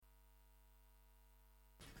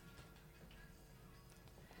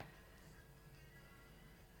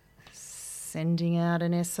Sending out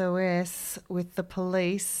an SOS with the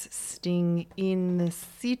police sting in the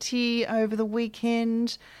city over the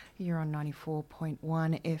weekend. You're on 94.1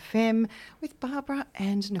 FM with Barbara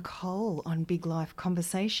and Nicole on Big Life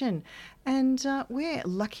Conversation. And we're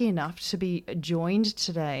lucky enough to be joined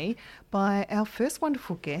today by our first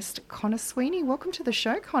wonderful guest, Connor Sweeney. Welcome to the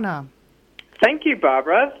show, Connor. Thank you,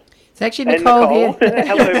 Barbara. It's actually Nicole here.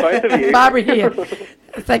 Hello, both of you. Barbara here.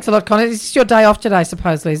 Thanks a lot, Connor. It's your day off today,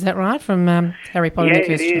 supposedly. Is that right? From Harry Potter and the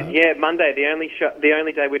Cursed Child? Child? Yeah, Monday, the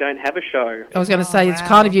only day we don't have a show. I was going to say, it's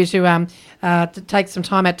kind of you to take some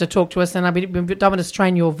time out to talk to us, and I don't want to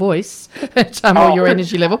strain your voice or your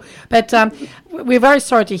energy level. But we're very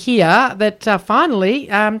sorry to hear that finally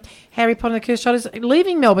Harry Potter and the Cursed Child is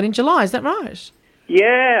leaving Melbourne in July. Is that right?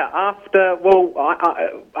 Yeah, after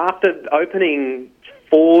opening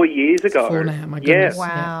 4 years ago. 4 now, my goodness. Yes.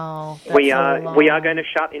 Wow. We are going to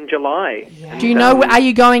shut in July. Yeah. Do you know, are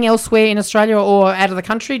you going elsewhere in Australia or out of the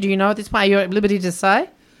country? Do you know at this point? Are you at liberty to say?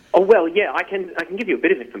 Oh, well, yeah, I can give you a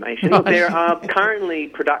bit of information. Right. There are currently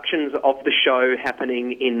productions of the show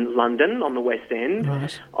happening in London on the West End,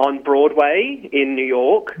 Right. on Broadway in New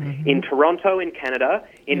York, in Toronto in Canada,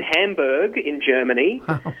 in Hamburg in Germany.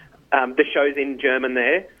 The show's in German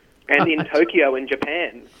there. And in Tokyo in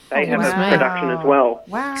Japan. They have a production as well.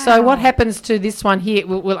 Wow. So what happens to this one here?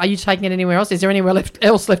 Are you taking it anywhere else? Is there anywhere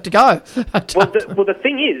else left to go? The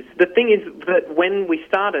thing is that when we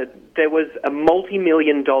started, there was a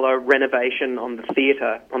multi-million-dollar renovation on the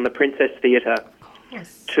theatre, on the Princess Theatre,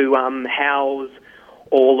 to house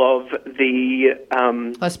all of the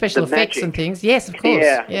special the effects magic. and things. Yes, of course.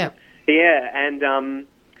 Yeah, and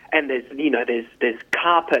there's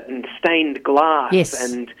carpet and stained glass. Yes.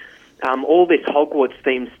 And all this Hogwarts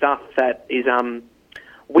themed stuff that is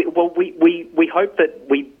we hope that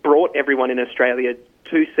we brought everyone in Australia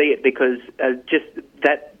to see it because just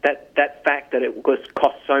that fact that it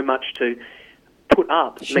cost so much to put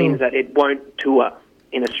up means that it won't tour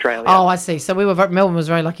in Australia. Oh, I see. So Melbourne was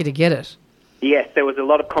very lucky to get it. Yes, there was a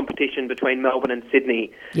lot of competition between Melbourne and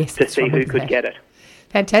Sydney to see who could get it.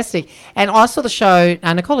 Fantastic. And I saw the show.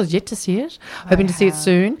 Nicole has yet to see it. Hoping to see it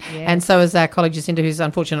soon. Yeah. And so is our colleague Jacinta, who's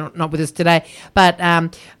unfortunately not with us today. But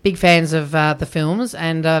big fans of the films.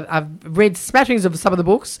 And I've read smatterings of some of the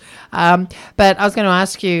books. But I was going to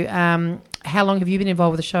ask you, how long have you been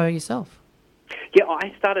involved with the show yourself? Yeah,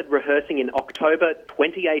 I started rehearsing in October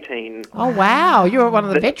 2018. Oh, wow. You're one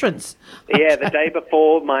of the veterans. Yeah, the day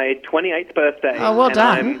before my 28th birthday. Oh, well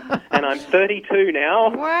done. I'm 32 now.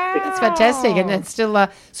 Wow. It's fantastic, and it's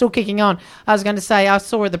still kicking on. I was going to say, I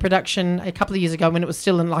saw the production a couple of years ago when it was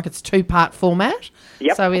still in like its 2-part format.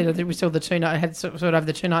 Yep. So we saw the 2 nights, had sort of over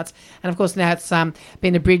the 2 nights, and of course now it's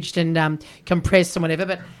been abridged and compressed and whatever.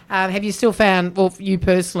 But have you still found, well, you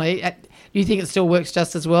personally, do you think it still works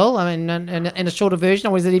just as well? I mean, in a shorter version,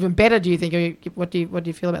 or is it even better? Do you think? What do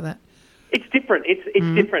you feel about that? It's different.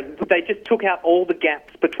 It's different. They just took out all the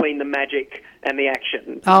gaps between the magic and the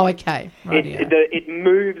action. Oh, okay. It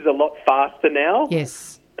moves a lot faster now.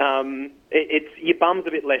 Yes. Your bum's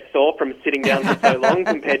a bit less sore from sitting down for so long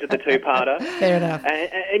compared to the 2-parter. Fair enough.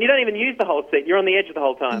 And you don't even use the whole seat. You're on the edge of the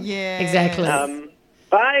whole time. Yeah. Exactly.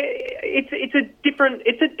 But it's a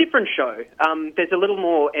different show. There's a little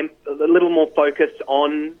more focus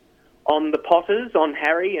on the Potters, on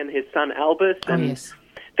Harry and his son Albus, and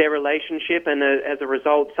their relationship. And as a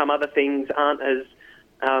result, some other things aren't as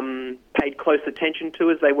paid close attention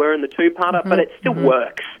to as they were in the 2-parter. But it still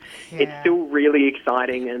works. Yeah. It's still really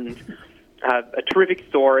exciting and a terrific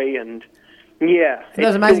story. And yeah,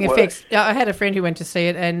 those amazing effects. I had a friend who went to see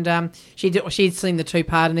it, and she'd seen the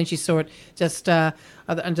 2-part, and then she saw it just in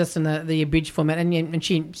the abridged format, and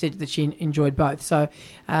she said that she enjoyed both. So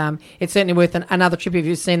it's certainly worth another trip if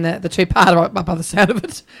you've seen the 2-part by the sound of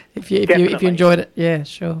it. If you enjoyed it, yeah,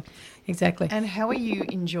 sure. Exactly. And how are you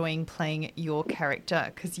enjoying playing your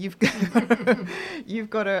character? Because you've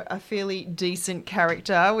got a fairly decent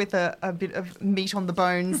character with a bit of meat on the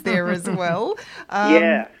bones there as well.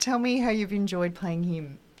 Tell me how you've enjoyed playing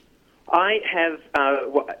him. I have,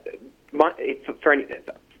 for any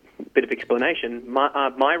bit of explanation,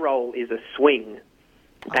 my role is a swing.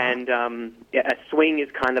 And a swing is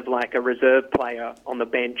kind of like a reserve player on the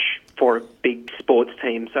bench for a big sports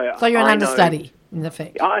team. So you're an understudy, in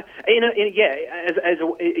effect. Yes.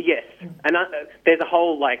 And there's a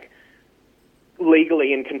whole, like,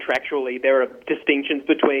 legally and contractually, there are distinctions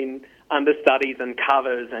between understudies and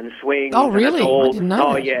covers and swings. Oh, really? All, I didn't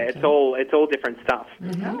know that. yeah, it's all different stuff.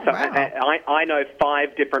 Oh, So wow. I know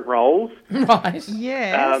 5 different roles. Right.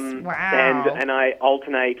 Yes. Wow. And I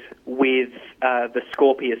alternate with the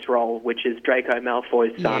Scorpius role, which is Draco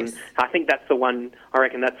Malfoy's son. Yes. I think that's the one. I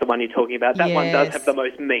reckon that's the one you're talking about. That one does Yes. have the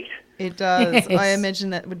most meat. It does. Yes. I imagine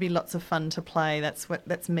that would be lots of fun to play.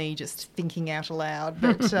 That's me just thinking out aloud.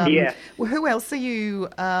 But Yeah. well, who else are you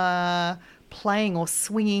playing or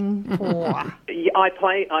swinging for? Yeah, I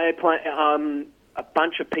play a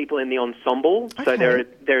bunch of people in the ensemble. So Okay.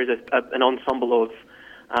 there is an ensemble of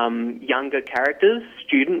younger characters,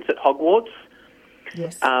 students at Hogwarts.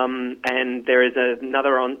 Yes. And there is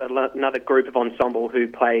another group of ensemble who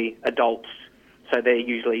play adults. So they're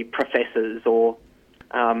usually professors or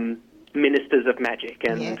ministers of magic,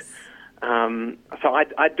 and Yes. so I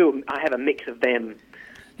have a mix of them.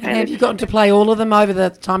 And have you gotten to play all of them over the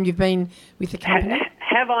time you've been with the Have, company?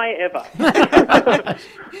 have I ever?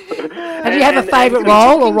 And do you have a favourite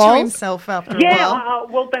role or Talking to roles? himself after a Yeah, while.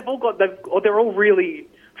 well, they're all really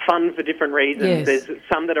fun for different reasons. Yes. There's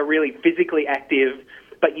some that are really physically active,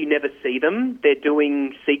 but you never see them. They're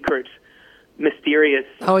doing secret, mysterious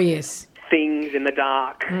Oh, yes. things in the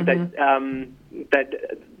dark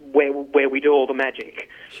that where we do all the magic.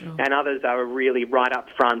 Sure. And others are really right up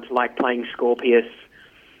front, like playing Scorpius.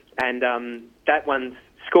 And that one's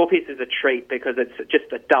Scorpius is a treat because it's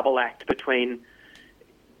just a double act between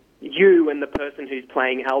you and the person who's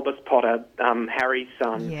playing Albus Potter, Harry's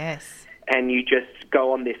son. Yes. And you just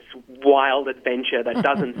go on this wild adventure that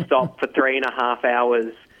doesn't stop for 3.5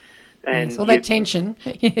 hours. And Yes, all that tension.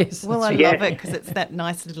 Yes. Well, I that's Yeah. love it because it's that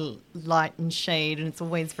nice little light and shade, and it's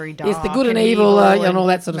always very dark. Yes, the good and evil, and all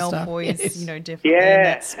that sort of stuff. Malfoy's, Yes. definitely in yeah,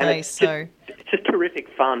 that and space. it's just terrific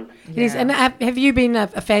fun. It is. Yeah. And have you been a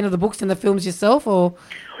fan of the books and the films yourself, or?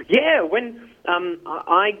 Yeah, when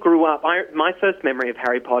I grew up, my first memory of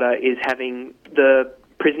Harry Potter is having The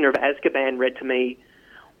Prisoner of Azkaban read to me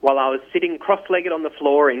while I was sitting cross-legged on the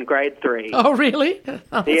floor in grade 3. Oh, really? Oh,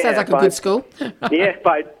 that Yeah, sounds like a but- good school. Yeah,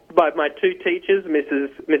 by my 2 teachers,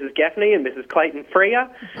 Mrs. Gaffney and Mrs. Clayton Freer.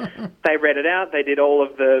 They read it out. They did all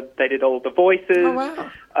the voices. Oh,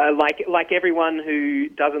 wow. Like everyone who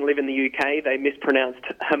doesn't live in the UK, they mispronounced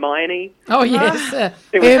Hermione. Oh, yes.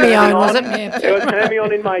 It was Hermione, was it? Hermione. Yeah. It was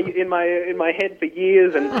Hermione in my head for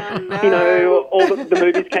years, and all the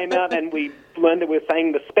movies came out, and we learned that we were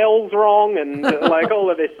saying the spells wrong, and like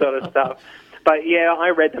all of this sort of stuff. But yeah, I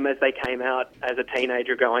read them as they came out as a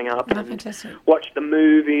teenager growing up, Oh, and fantastic. watched the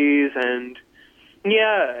movies, and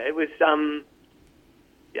yeah, it was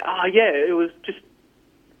it was just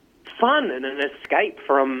fun and an escape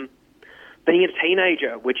from being a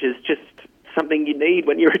teenager, which is just something you need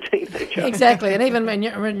when you're a teenager. Exactly, and even when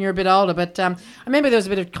you're a bit older. But I remember there was a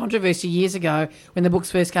bit of controversy years ago when the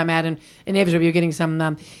books first came out, and inevitably you're getting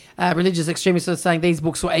some religious extremists sort of saying these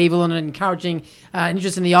books were evil and encouraging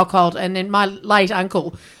interest in the occult. And then my late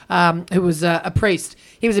uncle, who was a priest,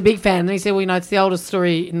 he was a big fan, and he said, "Well, it's the oldest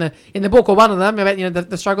story in the book, or one of them, about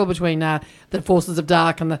the struggle between the forces of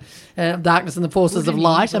darkness and the forces of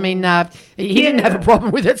light." I mean, he didn't have a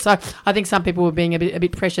problem with it, so I think some people were being a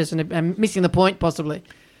bit precious and missing the point, possibly.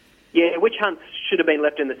 Yeah, witch hunts should have been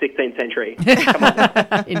left in the 16th century.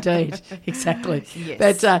 Indeed, exactly. Yes.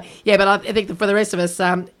 But but I think that for the rest of us,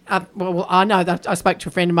 well, I know that I spoke to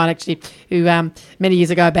a friend of mine actually who many years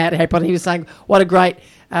ago about Harry Potter. He was saying what a great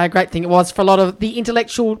thing it was for a lot of the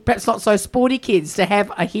intellectual, perhaps not so sporty kids to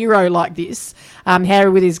have a hero like this, Harry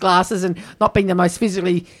with his glasses and not being the most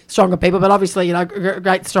physically stronger people, but obviously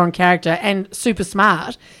great strong character and super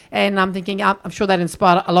smart. And I'm thinking, I'm sure that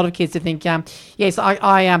inspired a lot of kids to think, yes,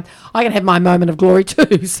 I can have my moment of glory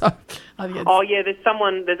too. So, I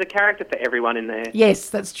think there's a character for everyone in there. yes,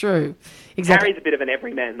 that's true. Exactly. Harry's a bit of an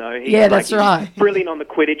everyman, though. That's right. He's brilliant on the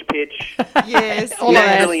Quidditch pitch. Yes. All of that.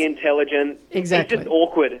 Naturally intelligent. Exactly. He's just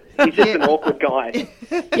awkward. He's just an awkward guy.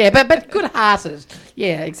 Yeah, but good-hearted.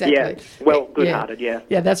 Yeah, exactly. Yeah, well, good-hearted, yeah.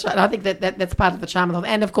 Yeah, that's right. I think that's part of the charm of it.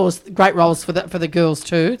 And, of course, great roles for the girls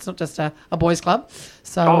too. It's not just a boys' club.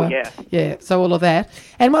 So, yeah. So all of that.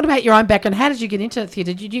 And what about your own background? How did you get into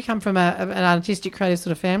theatre? Did you come from an artistic, creative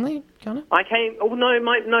sort of family, Connor? I came. Oh no,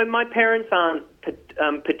 my parents aren't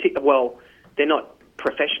well. They're not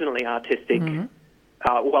professionally artistic. Mm-hmm.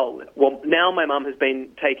 Well, now my mum has been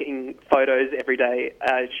taking photos every day.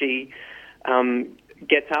 She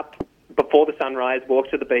gets up before the sunrise, walks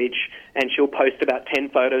to the beach, and she'll post about 10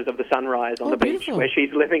 photos of the sunrise on the beautiful. beach where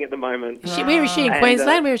she's living at the moment. Where is she in And,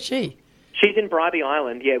 Queensland? Where is she? She's in Bribie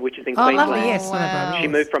Island, which is in Oh, Queensland. lovely, yes. Wow. She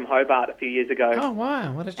moved from Hobart a few years ago. Oh,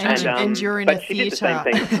 wow. What a And, change. and you're in but a she did the same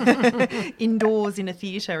theatre, indoors in a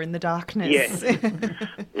theatre in the darkness. Yes.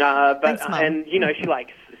 Thanks, Mum. And she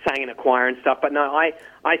sang in a choir and stuff. But no, I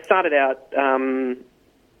started out,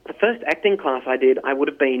 the first acting class I did, I would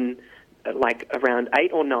have been around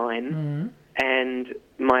 8 or 9, and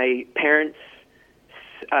my parents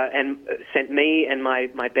sent me and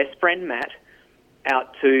my best friend Matt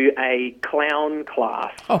out to a clown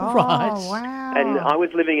class. Oh, right. Oh, wow. And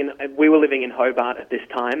we were living in Hobart at this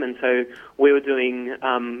time, and so we were doing,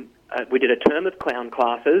 we did a term of clown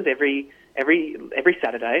classes every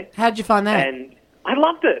Saturday. How did you find that? And I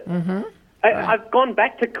loved it. Mm-hmm. I've gone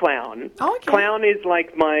back to clown. Oh, okay. Clown is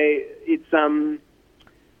like it's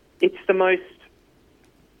the most,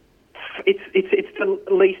 it's the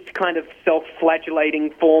least kind of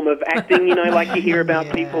self-flagellating form of acting, like you hear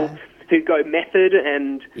about people who go method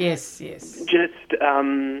and Yes. just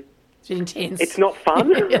It's intense. it's not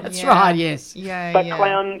fun. Yeah, that's right, yes. But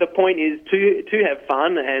clown, the point is to have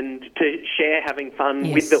fun and to share having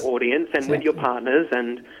fun with the audience and with your partners.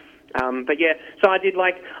 And so I did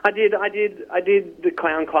the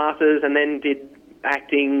clown classes and then did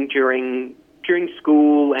acting during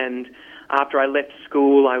school. And after I left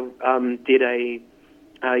school, I did a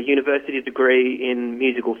university degree in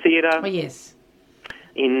musical theatre. Oh, yes.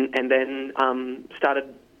 And then started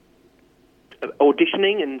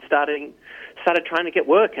auditioning and started trying to get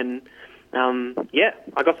work, and I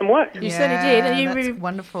got some work. You certainly did, and that's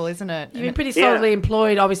wonderful, isn't it? You've been pretty solidly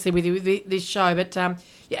employed, obviously, with this show. But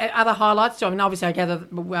other highlights? I mean, obviously, I gather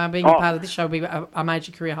being a part of this show will be a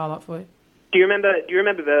major career highlight for you. Do you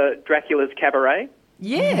remember the Dracula's Cabaret?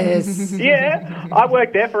 Yes. Yeah, I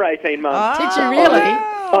worked there for 18 months. Did you really?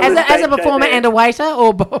 Wow. As a performer and a waiter,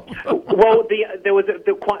 or both? Well,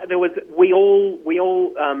 we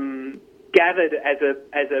all gathered as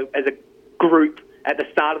a group at the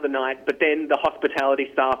start of the night, but then the hospitality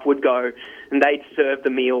staff would go and they'd serve the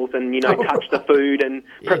meals and touch the food and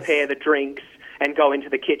prepare the drinks and go into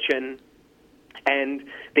the kitchen, and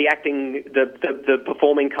the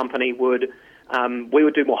performing company would. We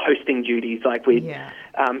would do more hosting duties, like we'd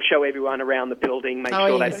show everyone around the building, make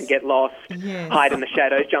sure they don't get lost, hide in the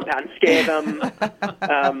shadows, jump out and scare them.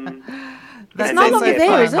 It's no longer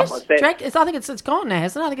there, is it? I think it's gone now,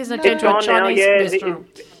 hasn't it? I think it's turned to a Chinese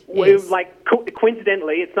restaurant.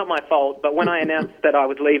 Coincidentally, it's not my fault, but when I announced that I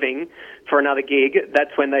was leaving for another gig,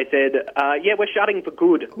 that's when they said, we're shutting for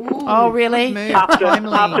good. Ooh, oh, really?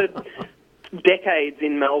 After decades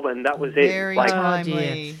in Melbourne, that was it. Very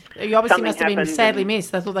timely. You obviously must have been sadly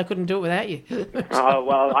missed. They thought they couldn't do it without you. Oh,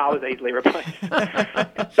 well, I was easily replaced.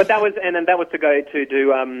 But that was to go to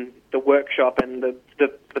do the workshop and the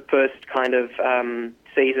first kind of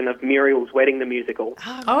season of Muriel's Wedding, the musical.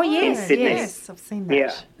 Oh, yes, in Sydney. Yes, I've seen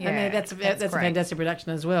that. Yeah. And that's a fantastic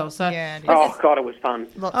production as well. So, oh God, it was fun.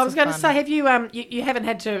 I was going to say, have you you haven't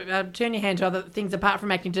had to turn your hand to other things apart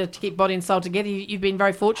from acting to keep body and soul together? You've been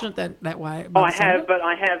very fortunate that way. I have, but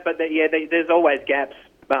there's always gaps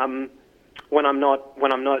when I'm not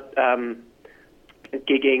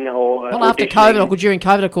gigging or. Well, after COVID or during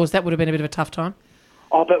COVID, of course, that would have been a bit of a tough time.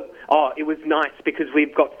 It was nice because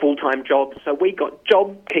we've got full-time jobs, so we got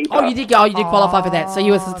JobKeeper. Oh, you did qualify for that. So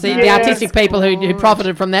you were the artistic people who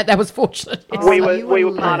profited from that. That was fortunate. Yes. We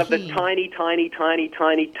were part of the tiny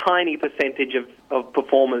percentage of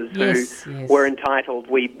performers who were entitled.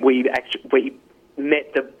 We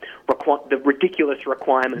met the ridiculous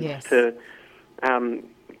requirements to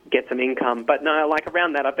get some income. But no,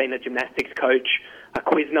 around that, I've been a gymnastics coach, a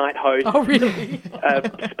quiz night host. Oh, really?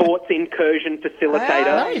 A sports incursion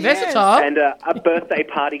facilitator. Versatile. And a birthday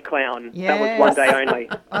party clown. Yes. That was one day only.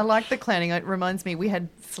 I like the clowning. It reminds me, we had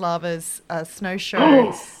Slava's snow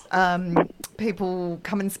show. People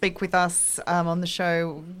come and speak with us on the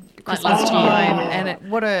show Christmas time,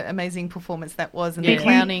 and what an amazing performance that was, and the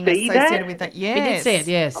clowning associated with that. Yes, we did see it.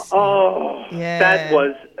 Yes. Oh, yeah. That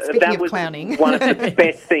was clowning. one of the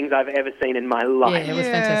best things I've ever seen in my life. Yeah, it was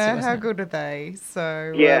fantastic. How good are they?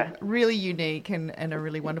 So really unique and a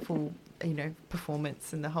really wonderful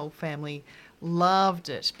performance, and the whole family loved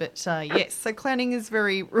it. But so clowning is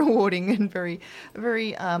very rewarding and very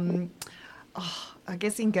I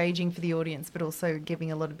guess engaging for the audience, but also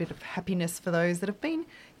giving a lot of bit of happiness for those that have been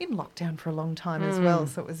in lockdown for a long time as well.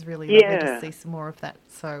 So it was really lovely to see some more of that.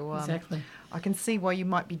 So exactly. I can see why you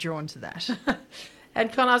might be drawn to that.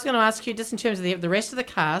 And Con, I was going to ask you, just in terms of the rest of the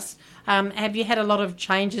cast, have you had a lot of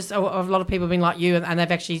changes, or a lot of people being like you, and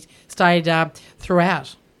they've actually stayed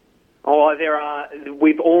throughout? Oh,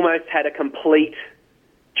 we've almost had a complete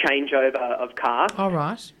changeover of cast. All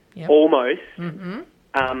right. Yep. Almost. Mm-hmm.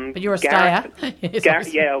 But you're a Gareth, stayer. Yes,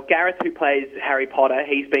 Gareth, who plays Harry Potter,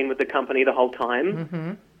 he's been with the company the whole time.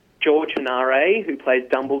 Mm-hmm. George Hanare, who plays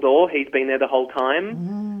Dumbledore, he's been there the whole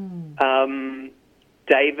time.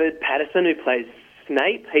 David Patterson, who plays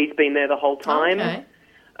Snape, he's been there the whole time. Okay.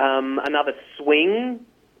 Another swing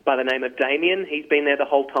by the name of Damien, he's been there the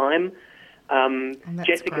whole time.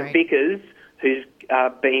 Jessica great. Vickers, who's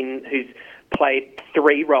played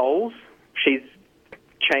 3 roles. She's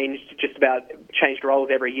changed roles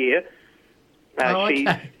every year.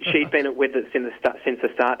 She's been with us since the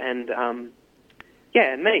start, and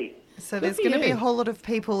and me. So there's going to be a whole lot of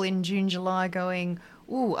people in June, July going,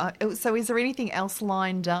 ooh, so is there anything else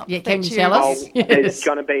lined up? Yeah, can you tell us? Oh, there's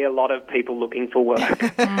going to be a lot of people looking for work.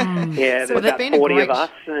 Yeah, So there's about 40 of us,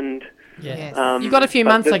 and Yes. You've got a few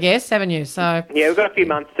months, I guess, haven't you? So yeah, we've got a few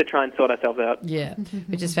months to try and sort ourselves out. Yeah,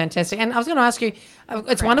 which is fantastic. And I was going to ask you,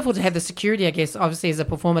 it's wonderful to have the security, I guess, obviously as a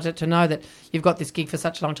performer, to know that you've got this gig for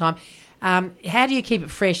such a long time. How do you keep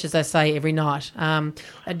it fresh, as they say, every night?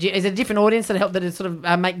 Is it a different audience that it sort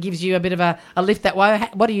of gives you a bit of a lift that way?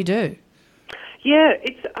 What do you do? Yeah,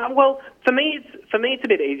 it's for me it's a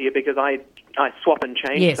bit easier because I swap and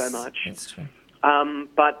change so much. That's true.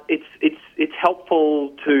 But it's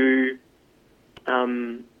helpful to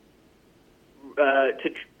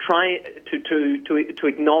try to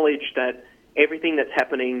acknowledge that everything that's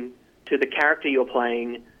happening to the character you're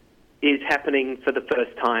playing is happening for the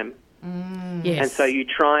first time. Yes. And so you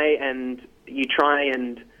try and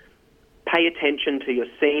pay attention to your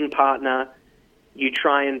scene partner. You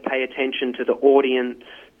try and pay attention to the audience.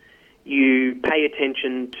 You pay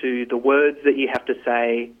attention to the words that you have to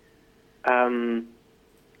say.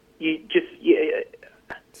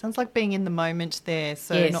 Sounds like being in the moment there,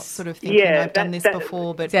 so Yes. not sort of thinking I've done this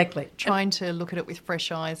before, but exactly. trying to look at it with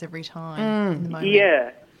fresh eyes every time in the moment.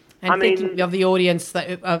 Yeah. And thinking of the audience,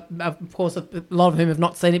 that, of course, a lot of whom have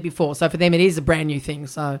not seen it before. So for them, it is a brand new thing.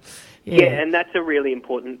 So, yeah, and that's a really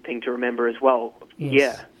important thing to remember as well.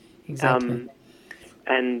 Yes, yeah, exactly.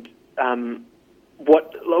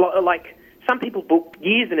 Some people book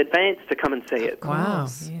years in advance to come and see it. Wow.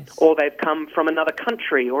 Yes. Or they've come from another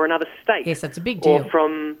country or another state. Yes, that's a big deal. Or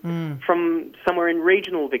from somewhere in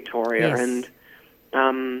regional Victoria, Yes. and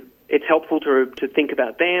it's helpful to think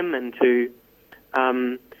about them and to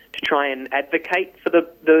try and advocate for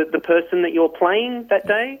the person that you're playing that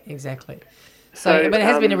day. Exactly. So, but it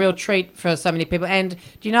has been a real treat for so many people. And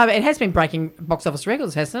do you know, it has been breaking box office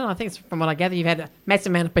records, hasn't it? I think it's, from what I gather, you've had a massive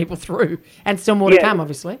amount of people through, and still more to come,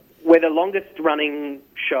 obviously. We're the longest running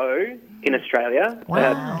show in Australia.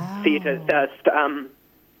 Wow. Theatre,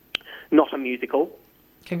 not a musical.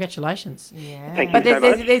 Congratulations. Yeah. Thank you But so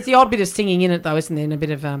much. there's the odd bit of singing in it, though, isn't there? And a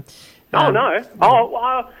bit of... No.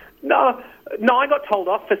 No, I got told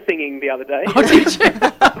off for singing the other day. Oh, did you?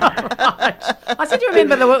 I seem to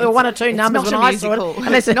remember there were one or two numbers not when a I saw musical. it.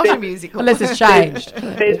 Unless It's not a musical. Unless it's changed.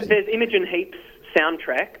 There's Imogen Heap's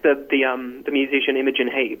soundtrack, the musician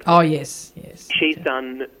Imogen Heap. Oh, yes. She's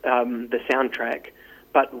done the soundtrack,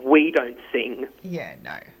 but we don't sing. Yeah,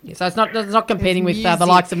 no. Yeah, so it's not competing with It's the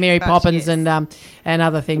likes of Mary music, Poppins but and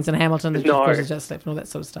other things, and Hamilton, and No. of course it's just slept and all that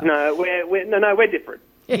sort of stuff. No, we're different.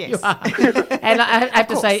 Yeah, Yes. you are. And I have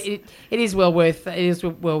to course. say, it is well worth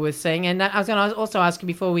seeing. And I was going to also ask you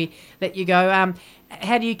before we let you go,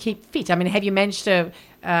 how do you keep fit? I mean, have you managed to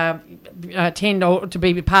attend or to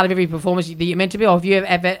be part of every performance that you're meant to be, or have you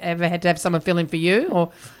ever had to have someone fill in for you,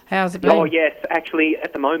 or how's it been? Oh yes, actually,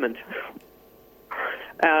 at the moment.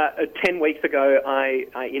 10 weeks ago, I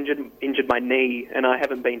injured my knee, and I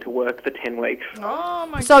haven't been to work for 10 weeks. Oh,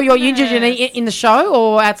 my So you're injured your knee in the show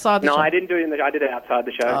or outside the show? No, I didn't do it. I did it outside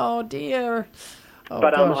the show. Oh dear. Oh,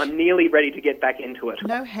 but gosh. I'm nearly ready to get back into it.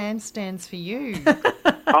 No handstands for you.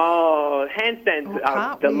 Oh, handstands Or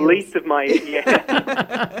are the cartwheels. least of my...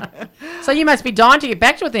 Yeah. So you must be dying to get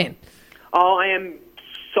back to it then. Oh, I am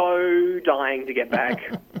so dying to get back.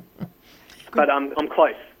 But I'm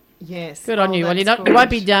close. Yes. Good on you. Well, you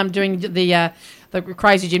won't be doing the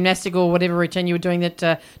crazy gymnastic or whatever routine you were doing that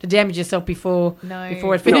to damage yourself before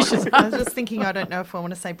it finishes. I was just thinking, I don't know if I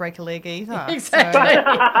want to say break a leg either. Exactly. So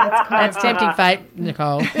That's tempting fate,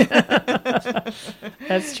 Nicole.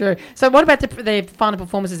 That's true. So what about the final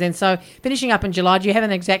performances then? So finishing up in July, do you have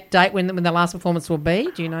an exact date when the last performance will be?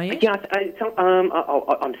 Do you know yet? Yeah,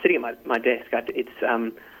 I'm sitting at my desk. I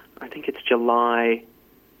think it's July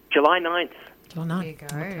 9th. July 9th. There you go.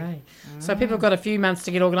 Okay. So people have got a few months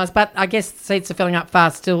to get organised, but I guess seats are filling up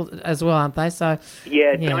fast still as well, aren't they? So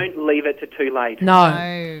Yeah, don't leave it to too late.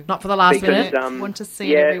 No, not for the last minute. Want to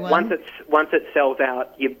see it, everyone. Once it sells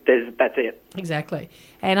out, that's it. Exactly.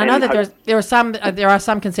 And I know that there are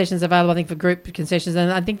some concessions available, I think, for group concessions,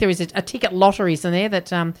 and I think there is a ticket lotteries in there that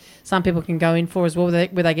some people can go in for as well,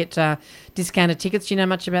 where they get discounted tickets. Do you know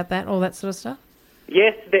much about that, all that sort of stuff?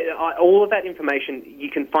 Yes, all of that information, you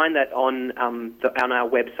can find that on our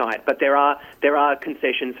website. But there are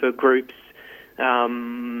concessions for groups,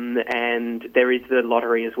 and there is the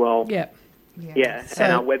lottery as well. Yeah. Yeah. So,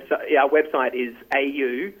 and our website is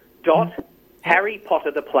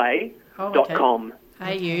au.harrypottertheplay.com.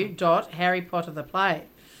 au.harrypottertheplay.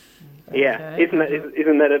 Yeah, isn't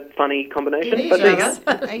that a funny combination? It is.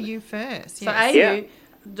 AU first. So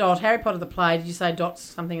au.harrypottertheplay. Did you say dot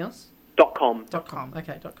something else? .com.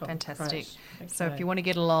 Okay, .com. Fantastic. Great. So Okay. if you want to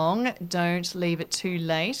get along, don't leave it too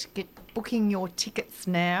late. Get booking your tickets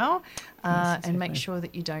now, and make sure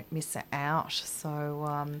that you don't miss out.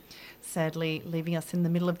 So sadly, leaving us in the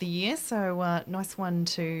middle of the year. So nice one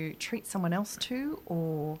to treat someone else to,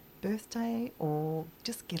 or birthday, or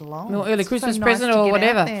just get along. Or early It's Christmas so nice present to or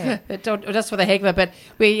get out whatever. there. Just for the heck of it. But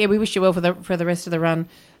we wish you well for the rest of the run.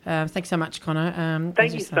 Thanks so much, Connor.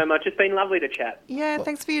 Thank you so much. It's been lovely to chat. Yeah,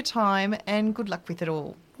 thanks for your time and good luck with it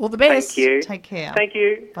all. All the best. Thank you. Take care. Thank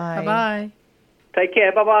you. Bye. Bye-bye. Take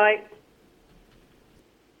care. Bye-bye.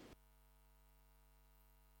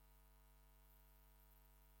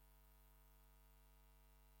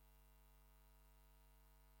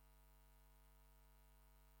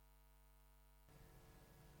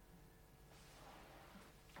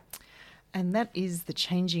 And that is the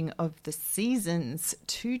changing of the seasons.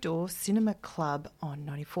 Two Door Cinema Club on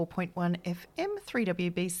 94.1 FM,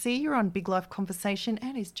 3WBC. You're on Big Life Conversation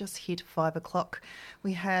and it's just hit 5 o'clock.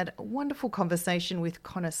 We had a wonderful conversation with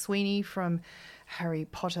Connor Sweeney from Harry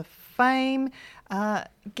Potter fame.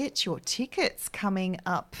 Get your tickets coming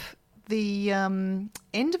up. The end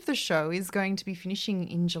of the show is going to be finishing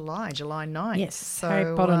in July 9th. Yes, so,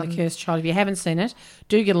 Harry Potter and the Cursed Child. If you haven't seen it,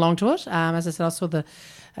 do get along to it. As I said, I saw the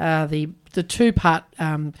two-part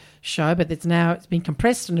show, but it's been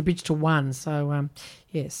compressed and abridged to one. So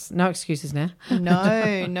yes, no excuses now.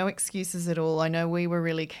 No excuses at all. I know we were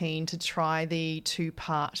really keen to try the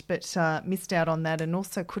two-part, but missed out on that, and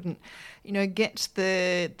also couldn't, get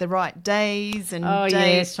the right days and dates.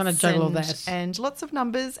 Yes, trying to juggle all that, and lots of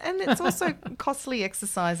numbers, and it's also costly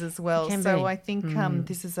exercise as well. So I think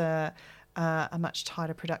this is a much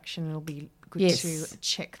tighter production. It'll be good to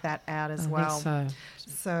check that out as well.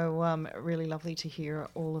 So really lovely to hear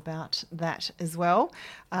all about that as well,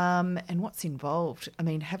 and what's involved. I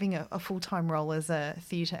mean, having a full-time role as a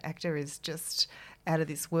theatre actor is just out of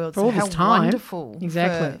this world. For all how this time. wonderful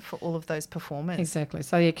Exactly. for all of those performers. Exactly.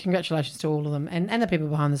 So congratulations to all of them, and the people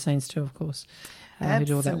behind the scenes too, of course. Who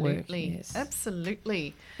do all that work. Yes.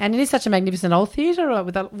 Absolutely. And it is such a magnificent old theatre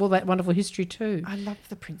with all that wonderful history too. I love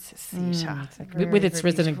the Princess Theatre. Exactly. With its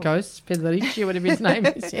resident ghost, Federici, whatever his name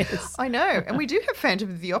is. Yes. I know. And we do have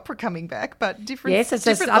Phantom of the Opera coming back, but different Yes, it's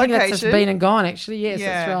different I think that's location. just been and gone, actually. Yes,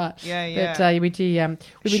 that's right. Yeah. But we've been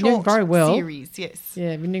doing very well. Series, yes.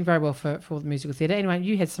 Yeah, we've been doing very well for the musical theatre. Anyway,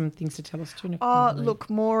 you had some things to tell us too, Nicole. Oh,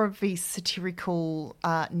 look, more of the satirical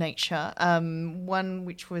nature. One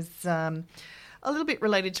which was a little bit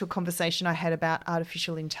related to a conversation I had about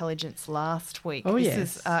artificial intelligence last week. This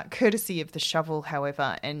is courtesy of The Shovel,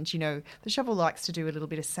 however. And, The Shovel likes to do a little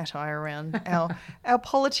bit of satire around our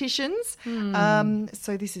politicians.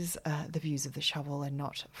 So this is the views of The Shovel and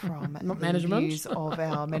not from not the management. views of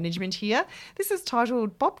our management here. This is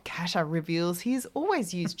titled Bob Katter Reveals He's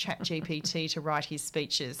Always Used ChatGPT to Write His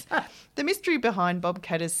Speeches. The mystery behind Bob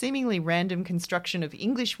Katter's seemingly random construction of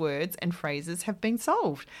English words and phrases have been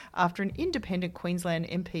solved after an independent Queensland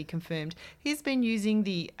MP confirmed he's been using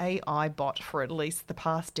the AI bot for at least the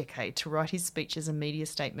past decade to write his speeches and media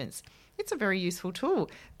statements. It's a very useful tool,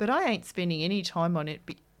 but I ain't spending any time on it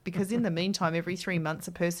because in the meantime, every 3 months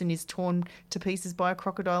a person is torn to pieces by a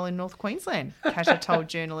crocodile in North Queensland, Katter told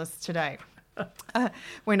journalists today.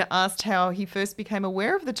 When asked how he first became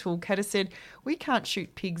aware of the tool, Katter said, "We can't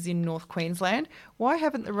shoot pigs in North Queensland. Why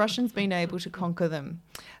haven't the Russians been able to conquer them?"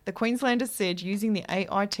 The Queenslander said using the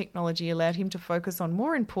AI technology allowed him to focus on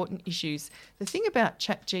more important issues. The thing about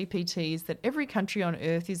ChatGPT is that every country on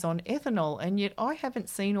earth is on ethanol, and yet I haven't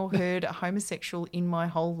seen or heard a homosexual in my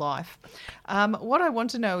whole life. What I want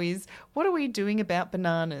to know is, what are we doing about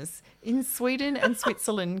bananas? In Sweden and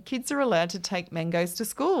Switzerland, kids are allowed to take mangoes to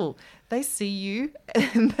school. they see you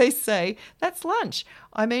and they say, that's lunch.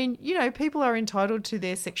 I mean, people are entitled to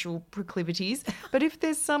their sexual proclivities, but if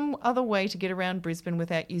there's some other way to get around Brisbane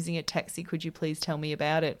without using a taxi, could you please tell me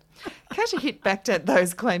about it? Katter hit back at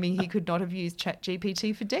those claiming he could not have used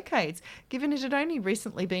ChatGPT for decades, given it had only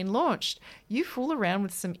recently been launched. You fool around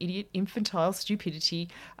with some idiot infantile stupidity.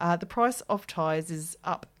 The price of ties is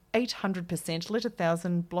up 800%, let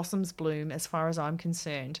 1,000 blossoms bloom as far as I'm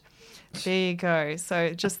concerned. There you go.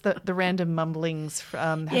 So just the random mumblings,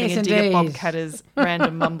 having a dig at Bob Katter's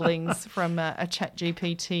random mumblings from a chat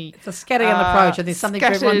GPT. It's a scattergun approach, and there's something for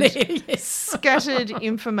everyone there. Yes. Scattered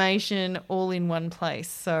information all in one place.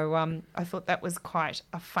 So I thought that was quite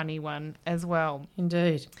a funny one as well.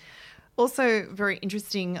 Indeed. Also very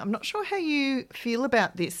interesting, I'm not sure how you feel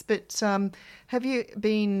about this, but have you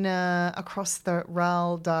been across the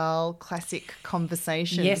Roald Dahl classic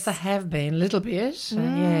conversations? Yes, I have been, a little bit.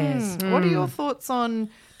 Yes. What are your thoughts on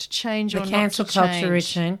to change or not to change? The cancel culture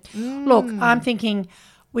routine. Look, I'm thinking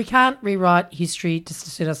we can't rewrite history just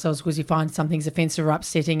to suit ourselves because you find something's offensive or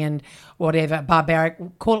upsetting and whatever,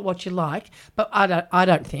 barbaric, call it what you like. But I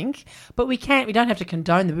don't think. But we don't have to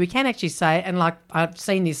condone them. But we can actually say, and like I've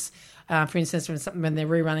seen this, for instance, when they're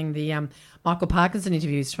rerunning the Michael Parkinson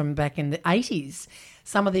interviews from back in the 80s,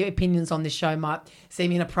 some of the opinions on this show might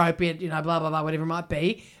seem inappropriate, blah, blah, blah, whatever it might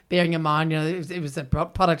be, bearing in mind, it was a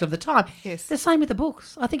product of the time. Yes. The same with the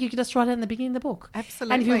books. I think you could just write it in the beginning of the book.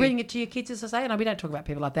 Absolutely. And if you're reading it to your kids, as I say, we don't talk about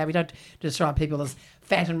people like that. We don't describe people as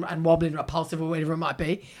fat and wobbly and repulsive or whatever it might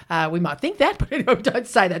be. We might think that, but we don't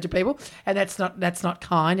say that to people, and that's not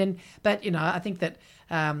kind. But I think that...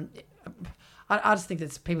 I just think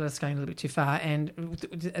that people are just going a little bit too far,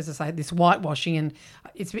 and as I say, this whitewashing, and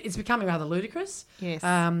it's becoming rather ludicrous. Yes.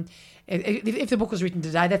 If the book was written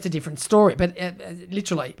today, that's a different story, but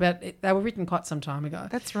literally, they were written quite some time ago.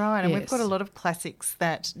 That's right, and we've got a lot of classics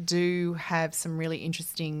that do have some really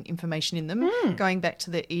interesting information in them. Going back to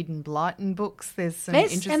the Eden Blyton books, there's some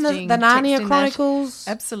interesting and the Narnia Chronicles.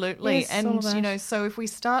 Absolutely, yes, and so if we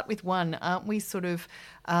start with one, aren't we sort of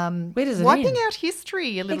where does it wiping end? out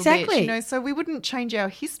history a little Exactly. bit? So we wouldn't change our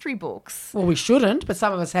history books. Well, we shouldn't, but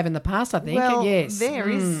some of us have in the past, I think. Well, yes, there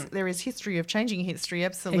is history of changing history,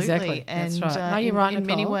 absolutely. Exactly. And that's right. No, you're right, in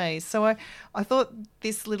many Nicole. ways. So I thought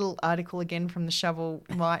this little article again from the Shovel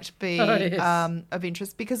might be yes. of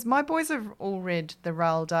interest, because my boys have all read the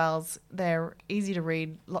Roald Dahls. They're easy to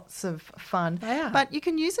read, lots of fun. They are. But you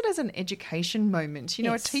can use it as an education moment, a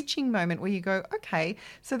Yes. teaching moment where you go, okay,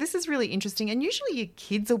 so this is really interesting. And usually your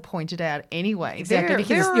kids will point it out anyway. Exactly, because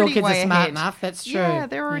they're your already kids way are smart ahead. enough. That's true. Yeah,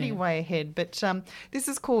 they're already way ahead. But this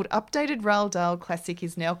is called Updated Roald Dahl Classic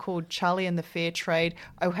is now called Charlie and the Fair Trade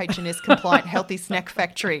OH&S Compliant Healthy Snack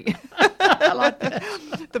Factory. I like that.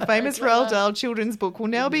 The famous Roald Dahl children's book will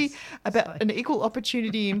now be about an equal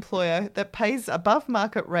opportunity employer that pays above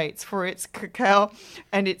market rates for its cacao,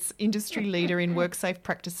 and its industry leader in work-safe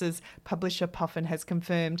practices, publisher Puffin has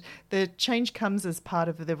confirmed. The change comes as part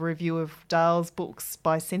of the review of Dahl's books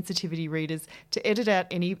by sensitivity readers to edit out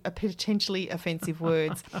any potentially offensive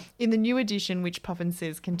words. In the new edition, which Puffin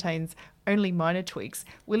says contains only minor tweaks,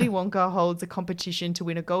 Willy Wonka holds a competition to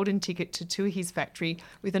win a golden ticket to tour his factory,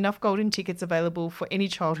 with enough golden tickets available for any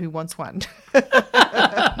child who wants one.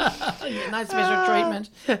 No special treatment.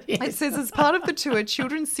 Yes. It says, as part of the tour,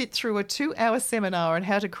 children sit through a 2-hour seminar on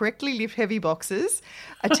how to correctly lift heavy boxes,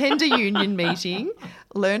 attend a union meeting,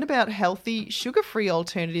 learn about healthy, sugar-free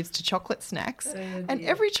alternatives to chocolate snacks, and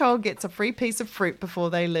every child gets a free piece of fruit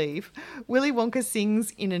before they leave. Willy Wonka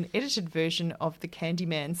sings in an edited version of the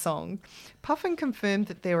Candyman song. Puffin confirmed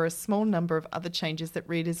that there are a small number of other changes that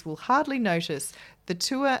readers will hardly notice. The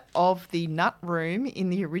tour of the nut room in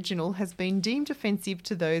the original has been deemed offensive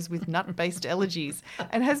to those with nut-based allergies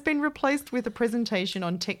and has been replaced with a presentation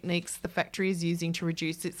on techniques the factory is using to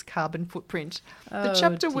reduce its carbon footprint. The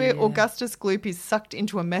chapter where Augustus Gloop is sucked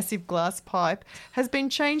into a massive glass pipe has been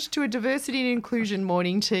changed to a diversity and inclusion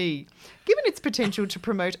morning tea. Given its potential to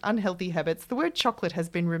promote unhealthy habits, the word chocolate has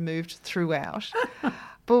been removed throughout.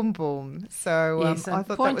 Boom, boom. So Yes, I thought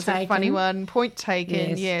that point was a taken. funny one. Point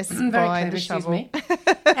taken, yes, Very by clever, the excuse Shovel. me.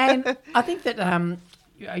 And I think that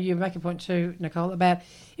you make a point too, Nicole, about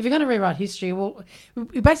if you're going to rewrite history, well,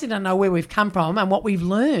 we basically don't know where we've come from and what we've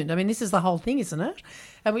learned. I mean, this is the whole thing, isn't it?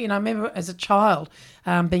 And I remember as a child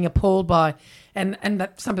being appalled by, and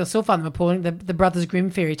that some people still find them appalling, the Brothers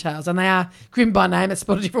Grimm fairy tales, and they are grim by name, it's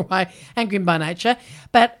spelled a different way, and grim by nature.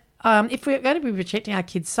 But if we're going to be protecting our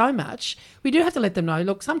kids so much, we do have to let them know,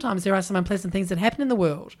 look, sometimes there are some unpleasant things that happen in the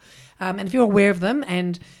world. And if you're aware of them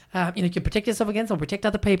and, you can protect yourself against them or protect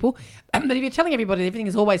other people. But if you're telling everybody everything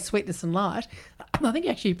is always sweetness and light, I think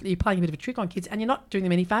you're playing a bit of a trick on kids and you're not doing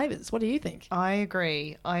them any favours. What do you think? I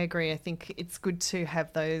agree. I think it's good to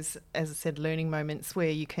have those, as I said, learning moments where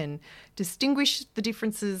you can distinguish the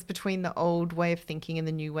differences between the old way of thinking and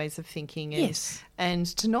the new ways of thinking. And, yes. And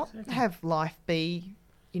to not have life be,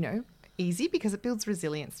 easy, because it builds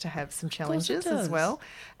resilience to have some challenges as well,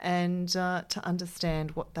 and to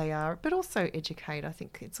understand what they are, but also educate. I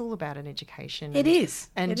think it's all about an education. It is,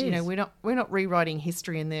 and we're not rewriting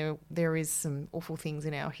history, and there is some awful things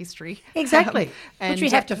in our history, exactly, and which we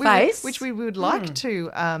have to face, which we would like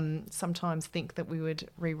to sometimes think that we would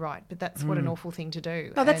rewrite, but that's what an awful thing to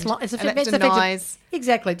do. No, that's denies the truth.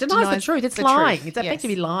 It's lying. Truth. It's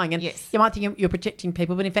effectively lying, and yes. You might think you're protecting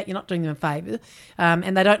people, but in fact you're not doing them a favour,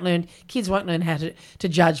 and they don't learn. Kids won't learn how to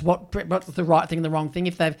judge what's the right thing and the wrong thing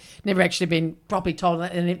if they've never actually been properly told.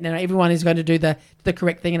 And everyone is going to do the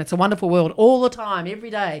correct thing, and it's a wonderful world all the time, every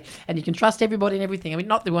day, and you can trust everybody and everything. I mean,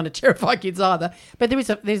 not that we want to terrify kids either, but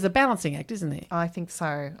there's a balancing act, isn't there? I think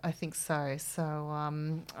so. So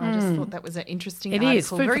I just thought that was an interesting It article. is.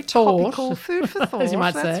 Food very for thought. topical. Food for thought. As you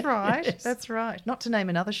might That's say. right. Yes. That's right. Not to name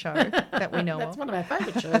another show that we know That's of. one of our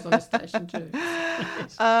favourite shows on this station too.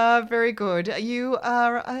 Yes. Very good. You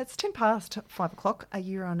are. It's 5:10.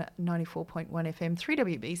 You're on 94.1 FM,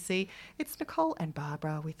 3WBC. It's Nicole and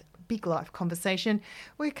Barbara with Big Life Conversation.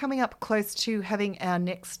 We're coming up close to having our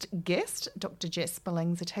next guest, Dr. Jess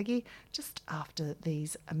Balangzatagi, just after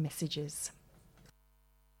these messages.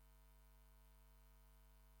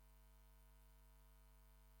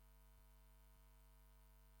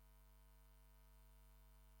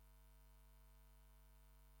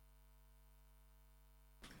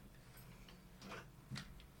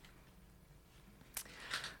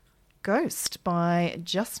 Ghost by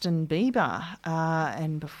Justin Bieber.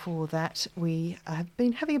 And before that, we have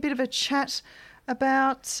been having a bit of a chat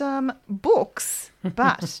about books,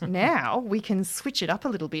 but now we can switch it up a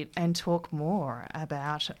little bit and talk more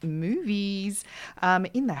about movies.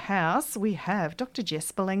 In the house, we have Dr.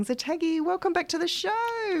 Jess Balangzatagi. Welcome back to the show.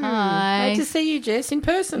 Hi. Great to see you, Jess, in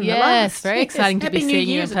person. Yes, very exciting to be seeing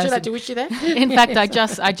you in person. Would you like to wish you that? In fact,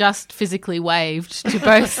 I just physically waved to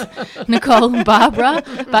both Nicole and Barbara.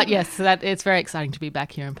 But yes, it's very exciting to be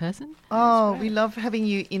back here in person. Oh, we love having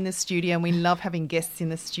you in the studio, and we love having guests in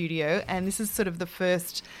the studio. And this is sort of the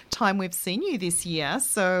first time we've seen you this year.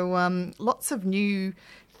 So lots of new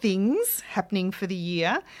things happening for the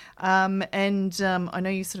year. And I know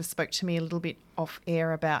you sort of spoke to me a little bit off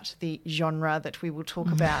air about the genre that we will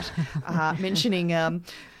talk about, mentioning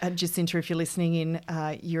Jacinta, if you're listening in,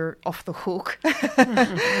 you're off the hook.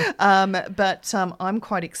 But I'm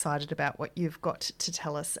quite excited about what you've got to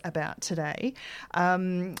tell us about today.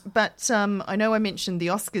 But I know I mentioned the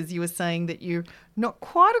Oscars. You were saying that you're not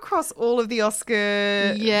quite across all of the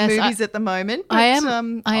Oscar movies at the moment. But,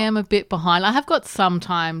 I am a bit behind. I have got some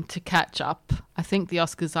time to catch up. I think the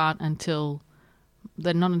Oscars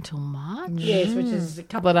they're not until March. Yes, which is a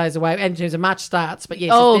couple of days away. And in terms of March starts, but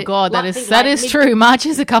yes. Oh God, that is true. March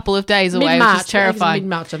is a couple of days away, mid-March, which is terrifying.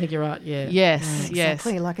 Mid-March, I think you're right. Yeah. Yes,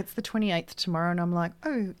 exactly. Like it's the 28th tomorrow, and I'm like,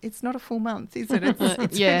 oh, it's not a full month, is it?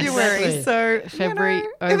 It's yes, February. Exactly. So February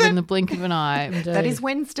over in the blink of an eye. That is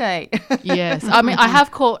Wednesday. Yes, I mean I have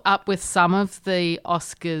caught up with some of the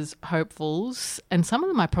Oscars hopefuls, and some of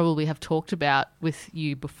them I probably have talked about with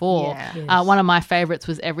you before. Yeah. Yes. One of my favourites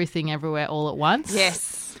was Everything Everywhere All at Once. Yes.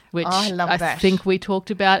 Which I love that. I think we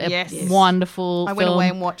talked about. Yes. Wonderful I film. went away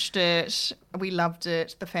and watched it. We loved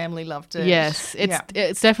it. The family loved it. Yes.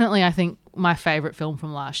 It's definitely, I think, my favourite film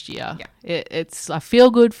from last year. Yeah. It's a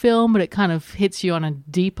feel-good film, but it kind of hits you on a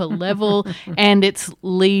deeper level, and it's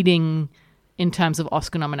leading in terms of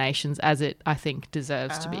Oscar nominations as it, I think,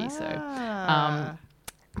 deserves to be. So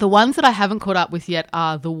the ones that I haven't caught up with yet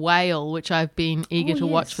are The Whale, which I've been eager to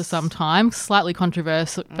watch for some time. Slightly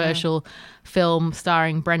controversial film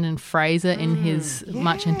starring Brendan Fraser in his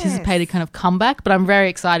much anticipated kind of comeback, but I'm very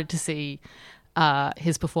excited to see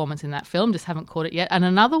his performance in that film. Just haven't caught it yet. And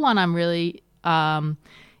another one I'm really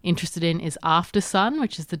interested in is After Sun,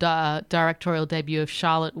 which is the directorial debut of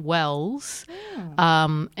Charlotte Wells.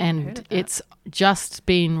 And it's just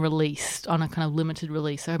been released on a kind of limited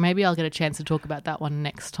release. So maybe I'll get a chance to talk about that one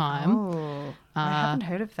next time. Oh, I haven't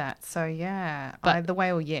heard of that. So, yeah. But The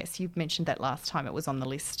Whale, yes. You mentioned that last time. It was on the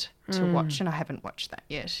list to watch, and I haven't watched that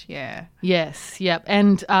yet. Yeah. Yes, yep.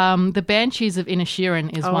 And The Banshees of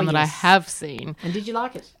Inisherin is one that I have seen. And did you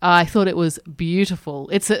like it? I thought it was beautiful.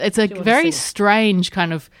 It's a very strange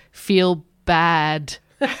kind of feel bad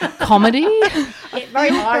comedy. Very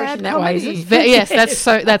Irish in that way. Yes,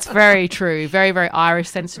 that's very true. Very, very Irish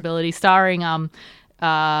sensibility, starring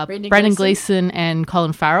Brendan Gleeson and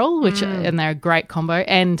Colin Farrell, and they're a great combo,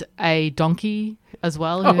 and a donkey as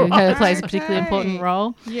well, who plays a particularly important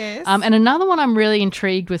role. Yes. And another one I'm really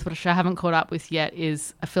intrigued with, which I haven't caught up with yet,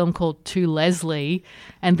 is a film called To Leslie.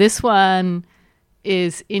 And this one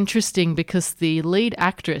is interesting because the lead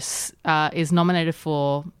actress is nominated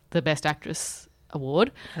for the Best Actress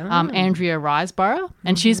award, Andrea Riseborough.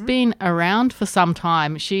 And she's been around for some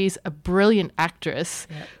time. She's a brilliant actress,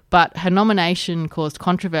 but her nomination caused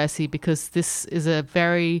controversy because this is a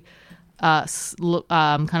very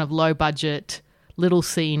kind of low-budget,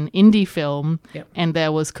 little-seen indie film, and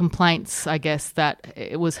there was complaints, I guess, that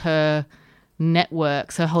it was her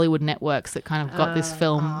networks, her Hollywood networks, that kind of got this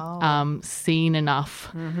film seen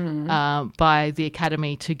enough by the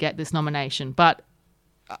Academy to get this nomination. But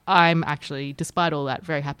I'm actually, despite all that,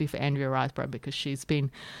 very happy for Andrea Riseborough because she's been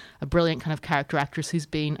a brilliant kind of character actress who's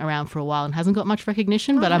been around for a while and hasn't got much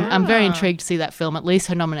recognition. But I'm very intrigued to see that film. At least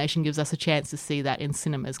her nomination gives us a chance to see that in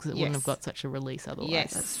cinemas because it wouldn't have got such a release otherwise.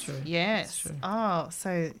 Yes, that's true. Yes. That's true. Oh,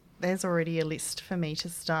 so there's already a list for me to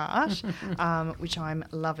start, which I'm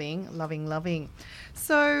loving.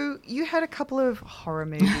 So you had a couple of horror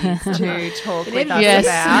movies to talk with us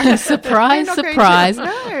about. Surprise.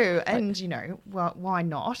 No, and well, why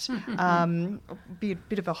not? Be a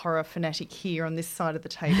bit of a horror fanatic here on this side of the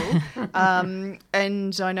table.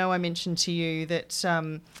 And I know I mentioned to you that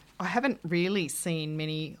I haven't really seen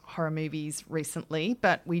many horror movies recently,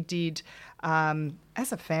 but we did,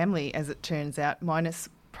 as a family, as it turns out, minus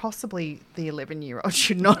possibly the 11-year-old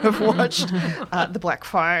should not have watched The Black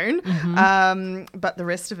Phone, but the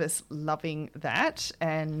rest of us loving that,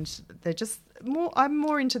 and they're just more. I'm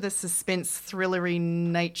more into the suspense, thrillery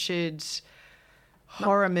natured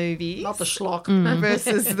horror movies, not the schlock,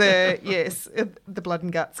 versus the blood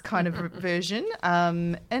and guts kind of version.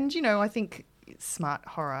 And I think smart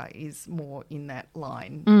horror is more in that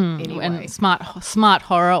line anyway. And smart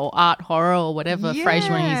horror or art horror or whatever phrase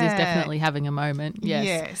you want to use is definitely having a moment.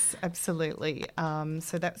 Yes, absolutely.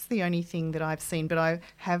 So that's the only thing that I've seen, but I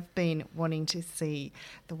have been wanting to see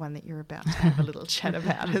the one that you're about to have a little chat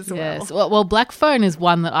about as well. Yes. Well, Black Phone is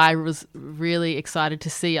one that I was really excited to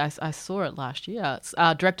see. I saw it last year. It's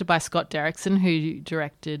directed by Scott Derrickson, who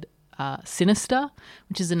directed Sinister,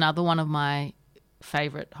 which is another one of my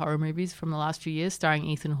favourite horror movies from the last few years, starring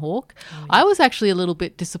Ethan Hawke. I was actually a little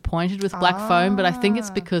bit disappointed with Black Phone, but I think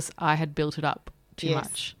it's because I had built it up too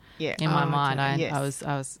much in my mind. Okay. I was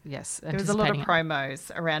there was a lot of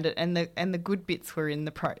promos around it, and the good bits were in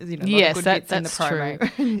the pro. That's true.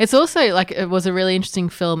 It's also it was a really interesting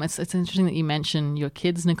film. It's interesting that you mention your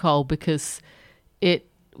kids, Nicole, because it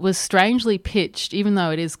was strangely pitched, even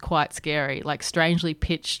though it is quite scary. Strangely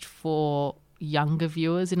pitched for younger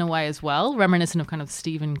viewers in a way as well, reminiscent of kind of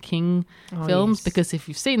Stephen King films, because if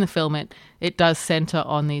you've seen the film, it does centre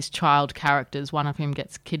on these child characters, one of whom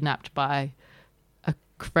gets kidnapped by a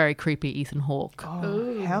very creepy Ethan Hawke.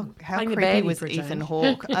 How creepy was Ethan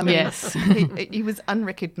Hawke? I mean, yes. he was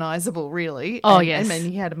unrecognisable, really. Yes. I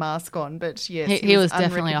mean, he had a mask on, but yes, he was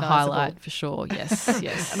definitely a highlight for sure. Yes,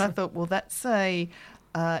 yes. And I thought, well, that's a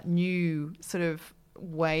new sort of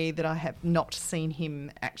way that I have not seen him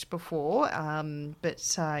act before,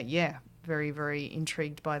 but very, very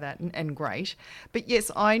intrigued by that and great. But yes,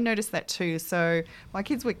 I noticed that too. So my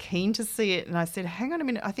kids were keen to see it, and I said, hang on a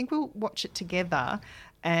minute, I think we'll watch it together,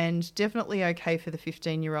 and definitely okay for the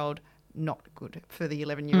 15-year-old, not good for the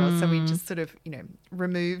 11-year-old. So we just sort of,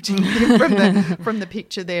 removed him from the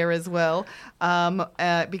picture there as well,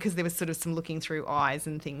 because there was sort of some looking through eyes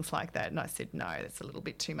and things like that. And I said, no, that's a little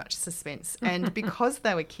bit too much suspense. And because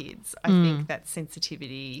they were kids, I think that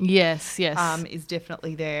sensitivity is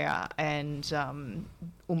definitely there, and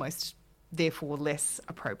almost therefore less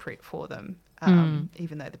appropriate for them,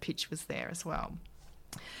 even though the pitch was there as well.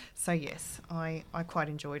 So yes, I quite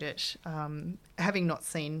enjoyed it. Having not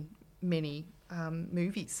seen many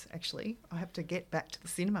movies, actually, I have to get back to the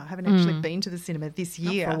cinema. I haven't actually been to the cinema this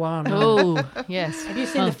year. Not for a while. Oh, yes. Have you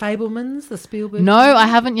seen The Fabelmans, the Spielberg? No, I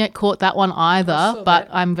haven't yet caught that one either, but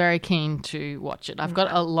I'm very keen to watch it. I've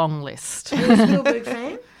got a long list. Are you a Spielberg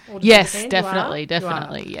fan? Yes, definitely.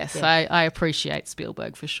 Yes, yeah. I appreciate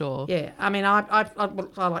Spielberg for sure. Yeah, I mean, I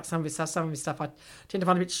like some of his stuff. Some of his stuff I tend to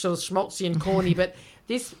find a bit sort of schmaltzy and corny, but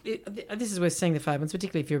this is worth seeing, The Fabelmans,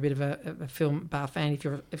 particularly if you're a bit of a film bar fan. If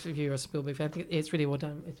you're a Spielberg fan, I think it's really well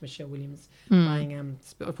done. It's Michelle Williams playing,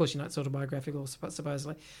 of course, it's autobiographical,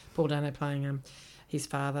 supposedly. Paul Dano playing his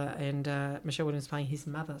father, and Michelle Williams playing his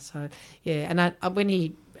mother. So yeah, and when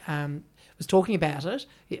he was talking about it,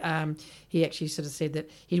 he actually sort of said that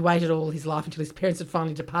he'd waited all his life until his parents had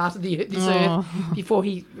finally departed this earth before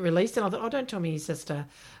he released it. And I thought, don't tell me he's just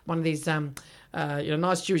one of these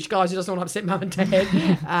nice Jewish guys who doesn't want to upset mum and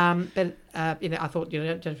dad. But I thought, you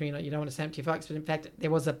don't want to say it to your folks, but in fact,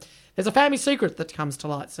 there's a family secret that comes to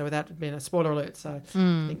light. So without being a spoiler alert, so I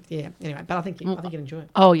think, anyway. But I think you'd enjoy it.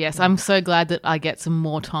 Oh yes, I'm so glad that I get some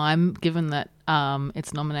more time, given that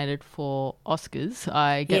it's nominated for Oscars.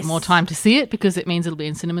 I get more time to see it because it means it'll be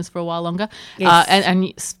in cinemas for a while longer. Yes.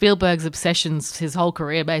 And Spielberg's obsessions, his whole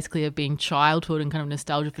career basically have been childhood and kind of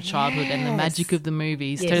nostalgia for childhood and the magic of the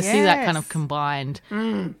movies. To see that kind of combined.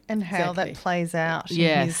 And how that plays out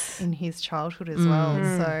in his childhood as well.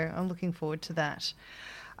 So I'm looking forward to that.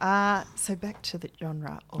 So back to the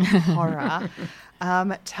genre of horror.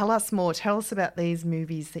 Tell us more. Tell us about these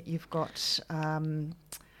movies that you've got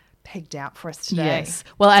pegged out for us today. Yes.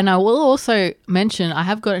 Well, and I will also mention I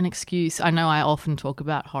have got an excuse. I know I often talk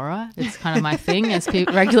about horror. It's kind of my thing, as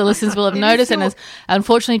regular listeners will have noticed, and as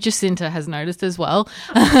unfortunately Jacinta has noticed as well.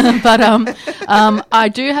 But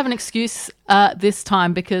I do have an excuse this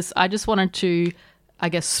time because I just wanted to, I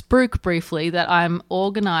guess, spruik briefly that I'm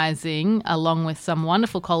organising, along with some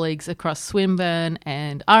wonderful colleagues across Swinburne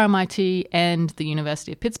and RMIT and the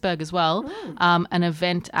University of Pittsburgh as well, an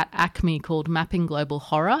event at ACME called Mapping Global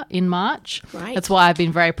Horror in March. Right. That's why I've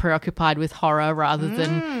been very preoccupied with horror rather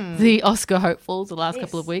than the Oscar hopefuls the last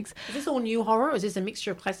couple of weeks. Is this all new horror, or is this a mixture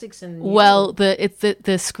of classics and new? Well,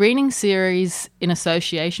 the screening series in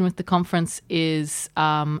association with the conference is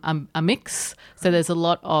a mix. So there's a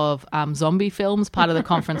lot of zombie films. Part of the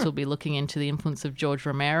conference will be looking into the influence of George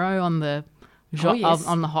Romero on the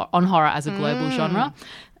on horror as a global genre.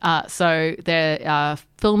 So there are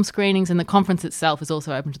film screenings, and the conference itself is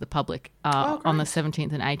also open to the public on the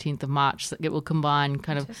 17th and 18th of March. So it will combine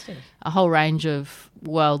kind of a whole range of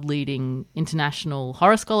world-leading international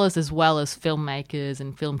horror scholars as well as filmmakers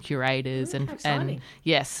and film curators. And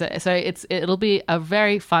yes, so it'll be a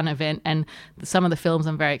very fun event, and some of the films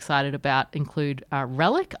I'm very excited about include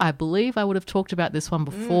Relic. I believe I would have talked about this one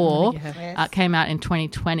before. Came out in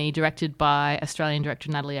 2020, directed by Australian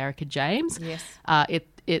director Natalie Erica James. Yes.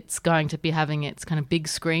 It's going to be having its kind of big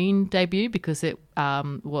screen debut because it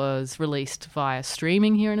was released via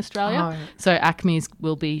streaming here in Australia. So ACME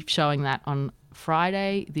will be showing that on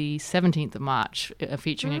Friday, the 17th of March,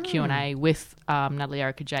 featuring a Q&A with Natalie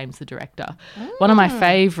Erica James, the director. One of my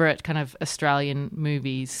favourite kind of Australian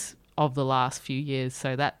movies of the last few years.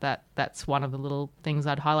 So that's one of the little things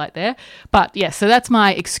I'd highlight there. But yes, so that's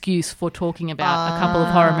my excuse for talking about a couple of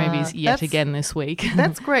horror movies yet again this week.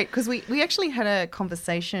 That's great, because we actually had a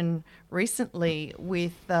conversation recently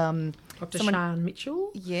with Dr. Sian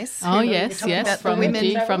Mitchell. Yes. Oh, yes.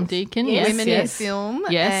 From Deakin. Yes, women in film.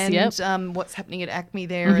 Yes, and what's happening at ACME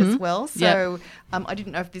there as well. So I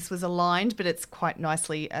didn't know if this was aligned, but it's quite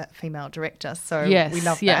nicely a female director. So we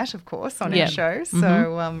love that, of course, on our show.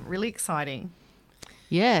 So really exciting.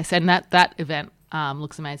 Yes, and that event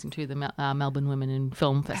looks amazing too, the Melbourne Women in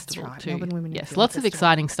Film Festival. That's right, too. Melbourne Women in Yes, Film lots Festival. of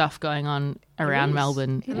exciting stuff going on around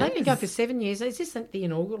Melbourne. They've been going for 7 years. Is this the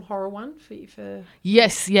inaugural horror one for?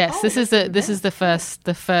 Yes. This is the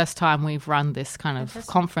first time we've run this kind of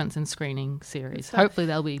conference and screening series. Hopefully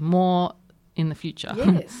there'll be more in the future.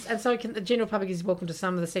 Yes, and so the general public is welcome to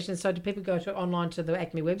some of the sessions. So do people go online to the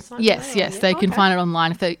ACME website? Yes, they can find it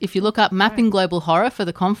online. If you look up Mapping Global Horror for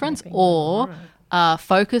the conference, or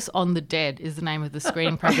Focus on the Dead is the name of the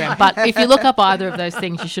screening program. But if you look up either of those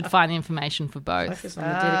things, you should find the information for both. Focus on the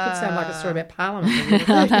Dead. It could sound like a story about Parliament.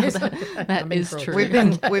 That is true.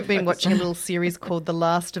 We've been watching a little series called The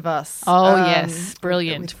Last of Us. Oh, yes.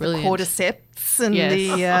 Brilliant. The cordyceps and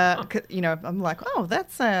the, I'm like,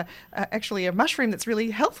 that's actually a mushroom that's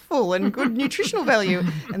really healthful and good nutritional value.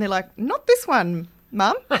 And they're like, not this one,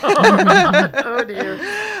 Mum. Oh, dear.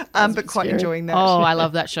 But quite enjoying that. Oh, I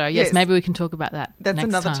love that show. Yes, maybe we can talk about that. That's next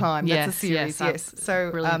another time. Yes, that's a series. Yes. So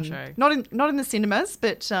brilliant show. Not in the cinemas,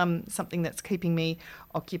 but something that's keeping me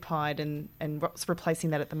occupied, and what's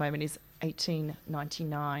replacing that at the moment is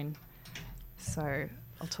 1899. So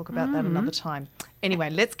I'll talk about that another time. Anyway,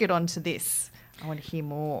 let's get on to this. I want to hear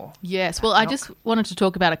more. Yes. Well, I just wanted to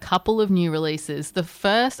talk about a couple of new releases. The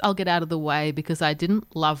first I'll get out of the way because I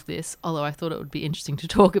didn't love this, although I thought it would be interesting to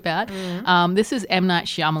talk about. This is M. Night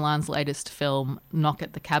Shyamalan's latest film, Knock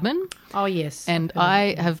at the Cabin. Oh, yes. And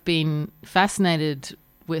I have been fascinated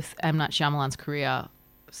with M. Night Shyamalan's career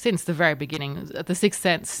since the very beginning. The Sixth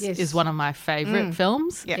Sense is one of my favourite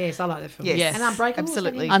films. Yeah. Yes, I like that film. Yes. And Unbreakable.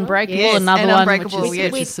 Absolutely. Unbreakable, Yes, another and one Unbreakable, which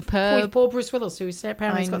yes. is superb. With Paul Bruce Willis, who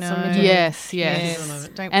apparently has got some... know. Yes.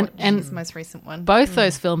 Don't And- watch and his most recent one. Both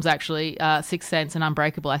those films, actually, Sixth Sense and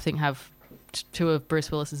Unbreakable, I think have two of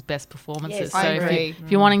Bruce Willis's best performances. Yes, so I if, agree.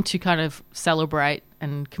 if you're wanting to kind of celebrate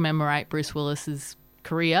and commemorate Bruce Willis's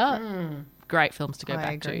career, great films to go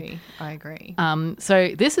back to. I agree.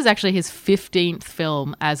 So this is actually his 15th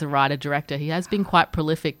film as a writer-director. He has been quite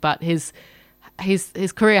prolific, but his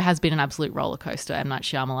career has been an absolute roller coaster, M. Night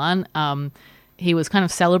Shyamalan. He was kind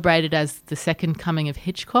of celebrated as the second coming of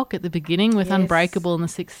Hitchcock at the beginning with Unbreakable and The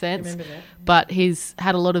Sixth Sense. Remember that. But he's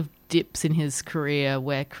had a lot of dips in his career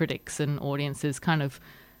where critics and audiences kind of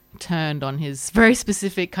turned on his very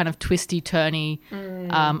specific kind of twisty-turny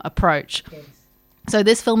approach. Yes. So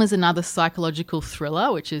this film is another psychological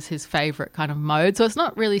thriller, which is his favourite kind of mode. So it's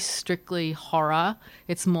not really strictly horror.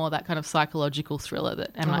 It's more that kind of psychological thriller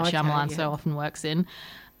that M. Night Shyamalan so often works in.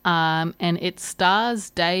 And it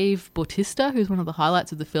stars Dave Bautista, who's one of the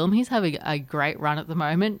highlights of the film. He's having a great run at the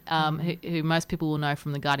moment, who most people will know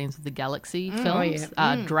from the Guardians of the Galaxy films.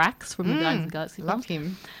 Drax from the Guardians of the Galaxy Love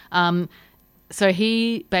films. him. So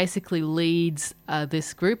he basically leads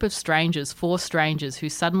this group of strangers, 4 strangers, who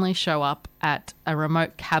suddenly show up at a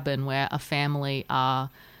remote cabin where a family are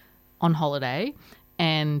on holiday,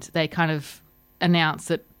 and they kind of announce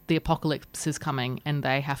that the apocalypse is coming and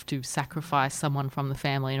they have to sacrifice someone from the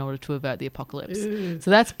family in order to avert the apocalypse.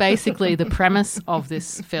 So that's basically the premise of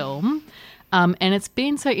this film. And it's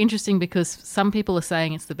been so interesting because some people are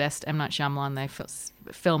saying it's the best M. Night Shyamalan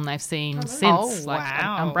film they've seen since,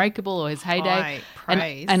 Unbreakable or his heyday. High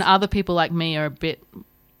praise. And other people like me are a bit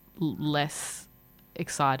less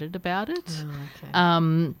excited about it.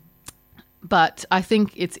 But I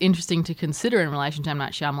think it's interesting to consider in relation to M.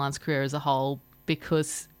 Night Shyamalan's career as a whole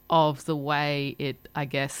because of the way it, I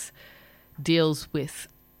guess, deals with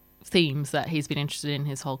themes that he's been interested in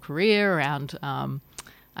his whole career around,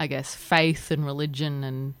 I guess, faith and religion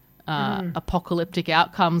and apocalyptic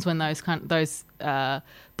outcomes when those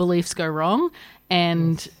beliefs go wrong,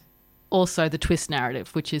 and also the twist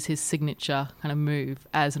narrative, which is his signature kind of move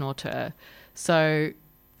as an auteur. So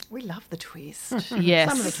We love the twist. yes,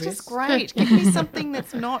 Some of the It's just twists. great. Give me something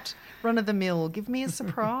that's not run of the mill. Give me a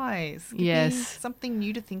surprise. Give me Yes. something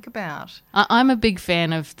new to think about. I'm a big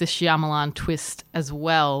fan of the Shyamalan twist as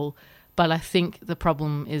well, but I think the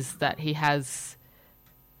problem is that he has,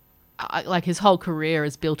 like, his whole career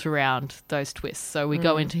is built around those twists. So we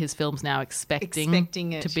go into his films now expecting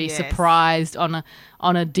it, to be yes. surprised on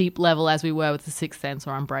a deep level, as we were with The Sixth Sense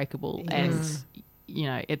or Unbreakable, and you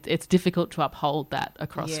know it's difficult to uphold that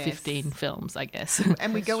across Yes. 15 films, I guess.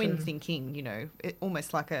 And we go in thinking,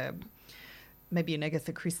 almost like maybe an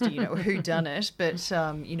Agatha Christie, who done it, but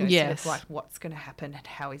sort Yes. of like what's going to happen and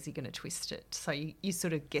how is he going to twist it. So you're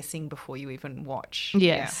sort of guessing before you even watch.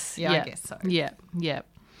 Yes. Yeah, I guess so. Yeah.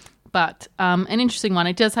 But an interesting one.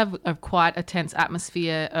 It does have quite a tense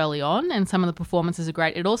atmosphere early on, and some of the performances are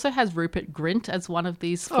great. It also has Rupert Grint as one of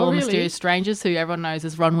these 4 mysterious strangers, who everyone knows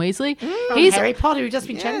as Ron Weasley. He's Harry Potter. We've just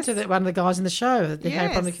been chatting to one of the guys in the show, the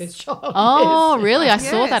Harry Potter kids show. Oh, really? I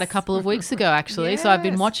saw that a Yes. couple of weeks ago, actually. So I've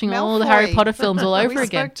been Yes, watching all the Harry Malfoy. Potter films all over we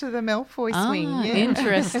again. spoke to the Malfoy swing. Yeah.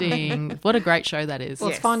 Interesting. What a great show that is.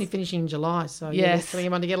 Well, it's finally finishing in July, so Yes. telling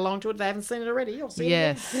everyone to get along to it. They haven't seen it already. You'll see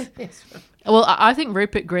Yes. it. Yes. Well, I think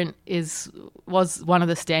Rupert Grint was one of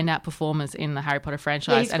the standout performers in the Harry Potter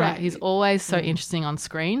franchise, he's and great. he's always so interesting on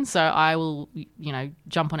screen. So I will,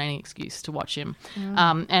 jump on any excuse to watch him.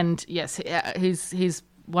 And yes, he's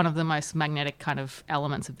one of the most magnetic kind of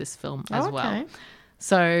elements of this film as well.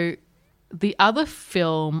 So the other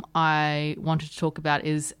film I wanted to talk about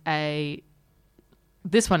is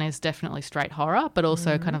this one is definitely straight horror, but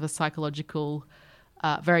also kind of a psychological,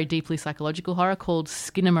 very deeply psychological horror called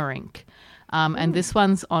Skinamarink. And this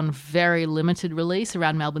one's on very limited release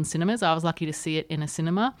around Melbourne cinemas. I was lucky to see it in a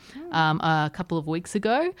cinema a couple of weeks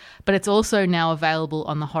ago. But it's also now available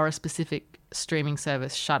on the horror-specific streaming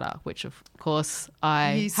service Shudder, which, of course,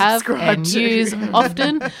 I have and use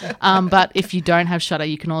often. But if you don't have Shudder,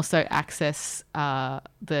 you can also access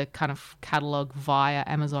the kind of catalogue via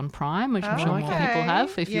Amazon Prime, which I'm sure more people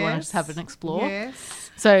have if you want to just have an explore.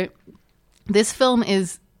 Yes. So this film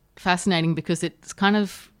is fascinating because it's kind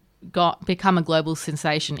of become a global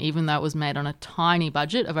sensation, even though it was made on a tiny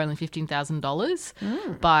budget of only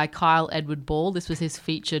 $15,000 by Kyle Edward Ball. This was his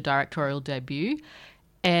feature directorial debut,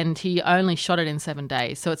 and he only shot it in 7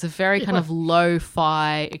 days. So it's a very kind of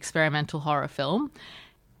lo-fi experimental horror film,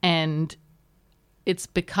 and it's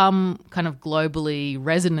become kind of globally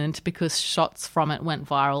resonant because shots from it went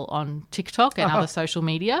viral on TikTok and other social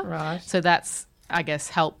media. Right. So that's, I guess,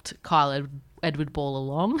 helped Kyle Edward Ball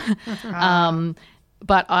along.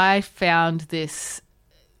 But I found this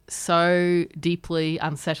so deeply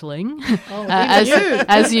unsettling.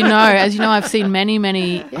 As you know, I've seen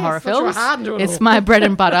many horror films. It's my bread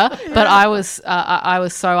and butter. But I was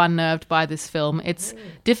so unnerved by this film. It's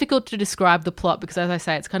difficult to describe the plot because, as I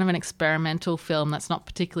say, it's kind of an experimental film that's not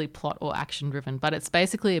particularly plot or action driven. But it's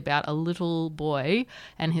basically about a little boy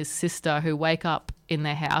and his sister who wake up in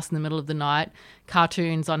their house in the middle of the night,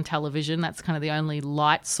 cartoons on television. That's kind of the only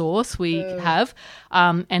light source we have,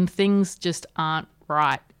 and things just aren't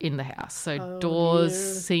right in the house. So doors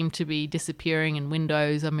seem to be disappearing and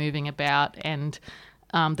windows are moving about, and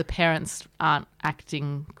the parents aren't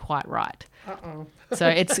acting quite right. So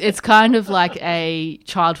it's kind of like a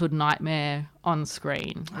childhood nightmare on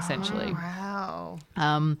screen, essentially. Wow.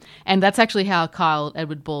 And that's actually how Kyle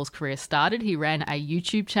Edward Ball's career started. He ran a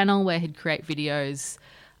YouTube channel where he'd create videos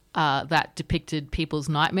that depicted people's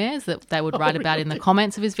nightmares that they would write about in the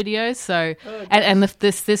comments of his videos. So,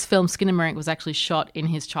 this film Skinamarink was actually shot in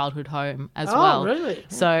his childhood home as well. Oh, really?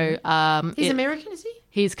 So he's American, is he?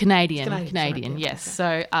 He's Canadian. Canadian, yes.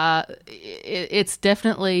 Okay. So it's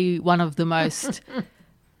definitely one of the most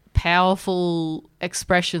powerful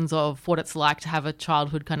expressions of what it's like to have a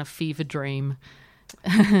childhood kind of fever dream. So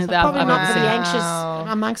probably not to be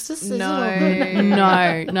anxious amongst us, is it?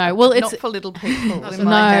 No. Well, it's not for little people.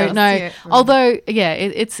 No. Yeah. Although,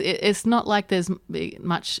 it's not like there's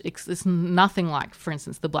much. It's nothing like, for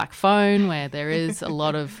instance, The Black Phone, where there is a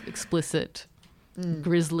lot of explicit,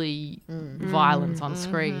 grisly violence on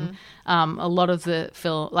screen. A lot of the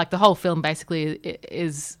film, like the whole film, basically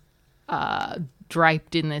is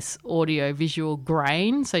draped in this audio-visual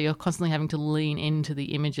grain, so you're constantly having to lean into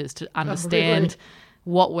the images to understand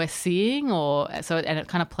what we're seeing, and it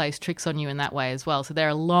kind of plays tricks on you in that way as well. So there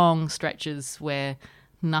are long stretches where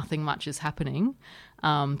nothing much is happening,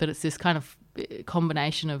 but it's this kind of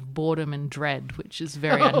combination of boredom and dread, which is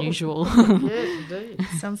very unusual. Yes, indeed.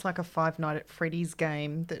 Sounds like a Five Nights at Freddy's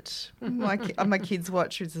game that my kids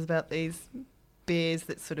watch, which is about these bears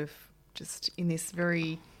that sort of just in this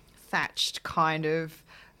very thatched kind of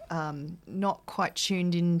not quite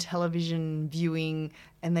tuned in television viewing,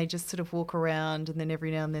 and they just sort of walk around, and then every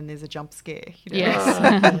now and then there's a jump scare. You know?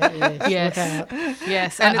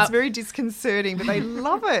 Yes. And it's very disconcerting, but they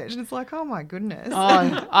love it. And it's like, oh my goodness.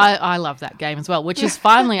 Oh, I love that game as well, which is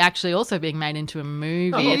finally actually also being made into a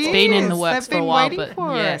movie. It's been in the works for a while, but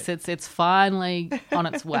yes, it's finally on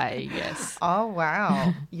its way. Yes. Oh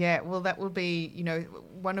wow. Yeah. Well, that will be,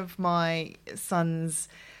 one of my sons.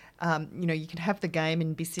 You can have the game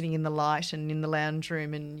and be sitting in the light and in the lounge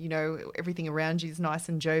room, and everything around you is nice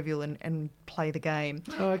and jovial, and play the game.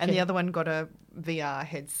 Oh, okay. And the other one got a VR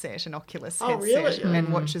headset, an Oculus headset, really?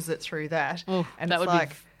 and watches it through that. Oh, and that it's would like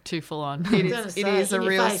be too full on. It is a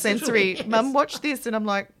real sensory. Yes. Mum, watch this, and I'm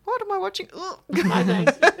like, what am I watching?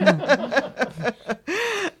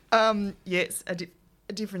 Yes,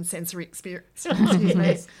 a different sensory experience.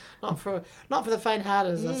 Yes. Not for the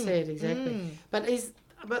faint-hearted, as I said, exactly. But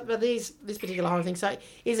this particular horror thing. So,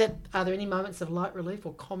 are there any moments of light relief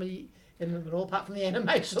or comedy in them at all, apart from the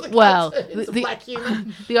animation? The black humor.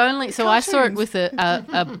 The only I saw it with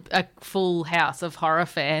a full house of horror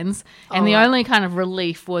fans, and the only kind of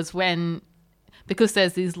relief was because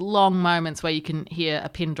there's these long moments where you can hear a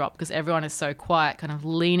pin drop because everyone is so quiet, kind of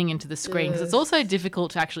leaning into the screen. Because it's also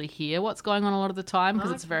difficult to actually hear what's going on a lot of the time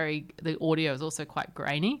because the audio is also quite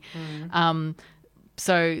grainy.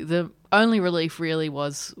 So the only relief really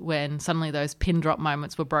was when suddenly those pin drop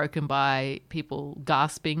moments were broken by people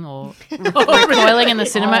gasping or recoiling in the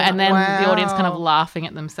cinema, and then the audience kind of laughing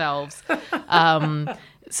at themselves.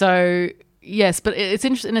 So yes, but it's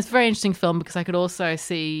interesting, and it's a very interesting film because I could also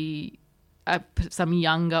see some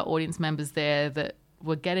younger audience members there that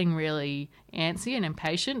were getting really antsy and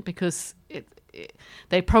impatient because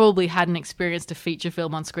they probably hadn't experienced a feature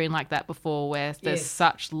film on screen like that before, where there's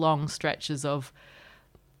such long stretches of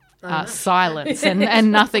silence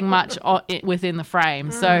and nothing much within the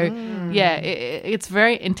frame. So, it's a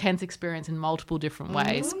very intense experience in multiple different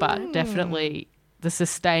ways, but definitely the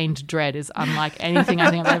sustained dread is unlike anything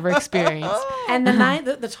I think I've ever experienced. And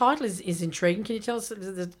the title is intriguing. Can you tell us about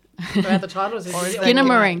the title?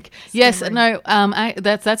 Skinamarink. Yes, no,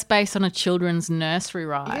 that's based on a children's nursery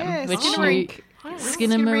rhyme. Yes, which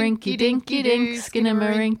Skinnamarink-y dinky dink,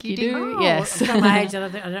 Skinnamarink-y doo. Yes. I'm my age, I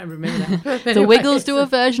don't remember that. The Wiggles do a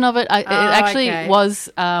version of it. It actually was.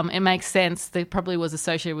 It makes sense. It probably was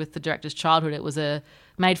associated with the director's childhood. It was a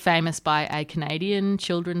made famous by a Canadian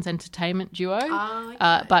children's entertainment duo.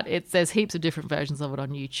 Okay. But there's heaps of different versions of it on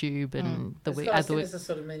YouTube and There's a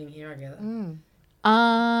sort of meaning here, I gather.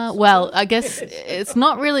 Well, I guess it's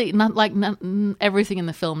not really everything in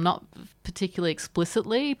the film, not particularly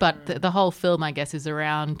explicitly, but the whole film, I guess, is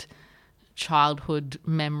around childhood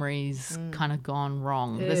memories kind of gone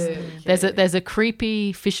wrong. There's a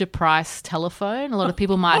creepy Fisher-Price telephone. A lot of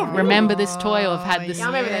people might remember this toy or have had this. I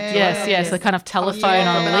remember that. Yes, the kind of telephone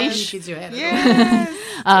on a leash.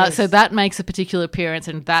 So that makes a particular appearance,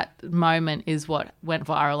 and that moment is what went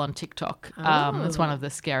viral on TikTok. It's one of the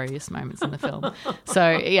scariest moments in the film.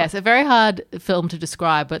 So, yes, a very hard film to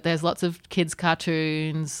describe, but there's lots of kids'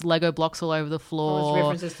 cartoons, Lego blocks all over the floor. There's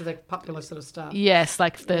references to the popular sort of stuff. Yes,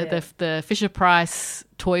 like the Fisher-Price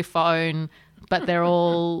toy phone, but they're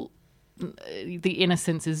all... the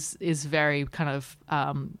innocence is very kind of,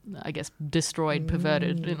 I guess, destroyed,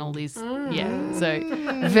 perverted in all these. Yeah, so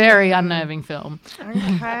very unnerving film.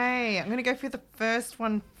 Okay, I'm going to go for the first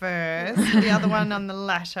one first. The other one on the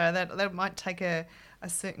latter. That might take a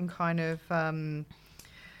certain kind of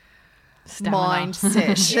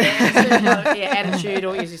mindset. Attitude,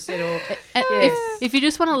 or as you said, or if you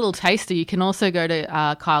just want a little taster, you can also go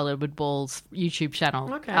to Kyle Edward Ball's YouTube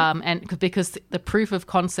channel. Okay. And because the proof of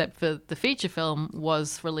concept for the feature film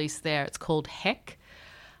was released there, it's called Heck.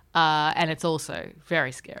 And it's also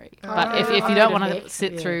very scary. But if you don't want to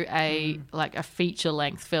sit through a feature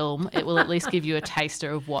length film, it will at least give you a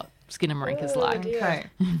taster of what Skinamarink is like. Okay,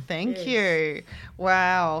 thank you.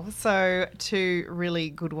 Wow, so two really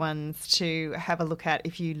good ones to have a look at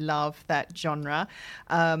if you love that genre.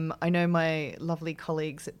 I know my lovely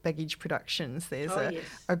colleagues at Baggage Productions, there's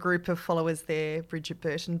a group of followers there, Bridget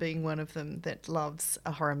Burton being one of them, that loves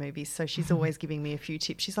a horror movie. So she's always giving me a few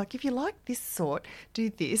tips. She's like, if you like this sort, do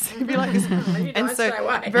this. If you like this. And so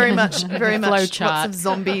very much lots of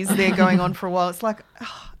zombies there going on for a while. It's like,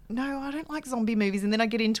 no, I don't like zombie movies. And then I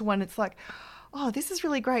get into one, it's like, oh, this is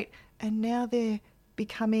really great. And now they're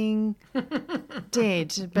becoming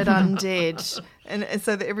dead, but undead. And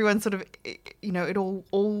so that everyone sort of, it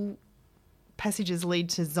all passages lead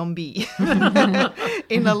to zombie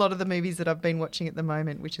in a lot of the movies that I've been watching at the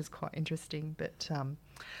moment, which is quite interesting. But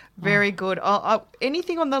very good.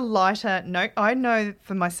 Anything on the lighter note, I know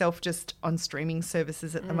for myself just on streaming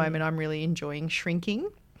services at the moment, I'm really enjoying Shrinking.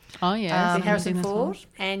 Oh, yeah. Harrison Ford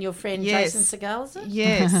and your friend Jason Segel.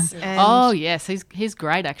 Yes. Yes. He's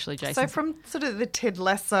great, actually, Jason. So from sort of the Ted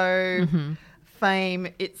Lasso fame,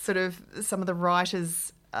 it's sort of some of the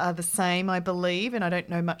writers are the same, I believe, and I don't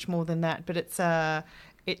know much more than that, but it's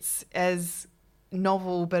as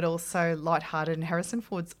novel but also lighthearted, and Harrison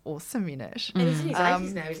Ford's awesome in it. And he's in his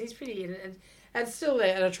 80s now. He's pretty... And still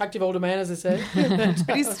an attractive older man, as I said.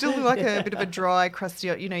 But he's still like a bit of a dry, crusty...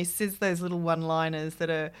 he says those little one-liners that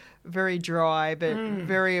are very dry but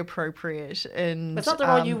very appropriate and it's not the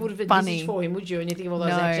role you would have funny envisaged for him, would you? And you think of all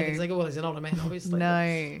those actions, like, well, he's an older man, obviously. No.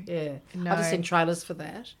 I've just seen trailers for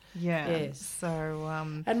that. Yeah. Yes. So...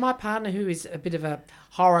 And my partner, who is a bit of a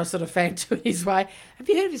horror sort of fan to his way, have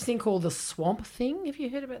you heard of this thing called the Swamp Thing? Have you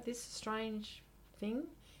heard about this strange thing?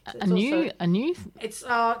 A new. It's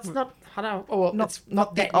not. I don't know. Well, it's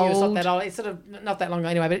not that new. old. It's not that old. It's sort of not that long ago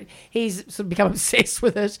anyway. But he's sort of become obsessed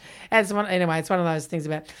with it. And it's one of those things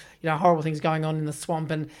about horrible things going on in the swamp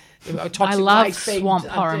and toxic. I love swamp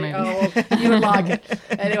horror movies. You would like it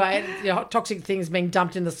anyway. Toxic things being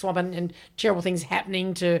dumped in the swamp and terrible things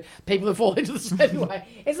happening to people who fall into the swamp. Anyway,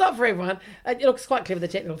 it's not for everyone. It looks quite clever. The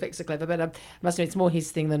technical effects are clever, but I must admit it's more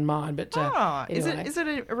his thing than mine. But anyway. Is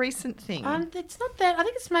it a recent thing? It's not that. I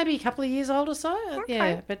think it's maybe a couple of years old or so. Okay.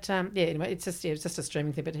 Yeah, but anyway, it's just a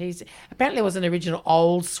streaming thing. But he's apparently was an original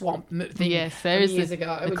old swamp thing. Yes, there is years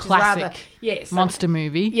ago, the which classic is rather, monster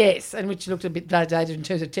movie. Yes, and which looked a bit dated in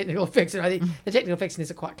terms of technical effects. And I think the technical effects in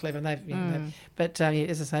this are quite clever. And but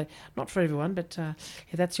as I say, not for everyone. But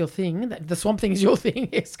that's your thing. The swamp thing is your thing.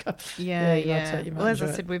 Yes. Yeah. Well, as I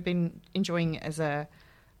said, we've been enjoying as a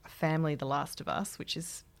family The Last of Us, which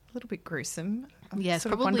is a little bit gruesome. Yes,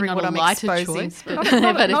 sort of probably wondering not what a lighter choice. Not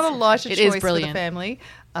a lighter choice for brilliant. the family,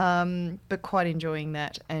 but quite enjoying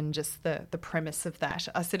that and just the premise of that.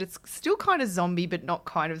 I said it's still kind of zombie, but not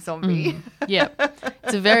kind of zombie. Yeah,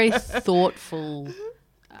 it's a very thoughtful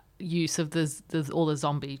use of all the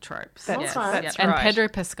zombie tropes. That's right. And Pedro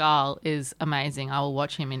Pascal is amazing. I will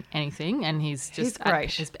watch him in anything, and he's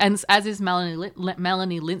great. And as is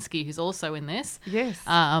Melanie Lynskey, who's also in this. Yes.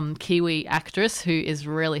 Kiwi actress who is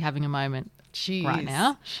really having a moment right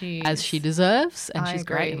now, as she deserves, and she's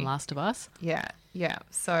great in Last of Us. Yeah.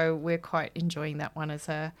 So we're quite enjoying that one as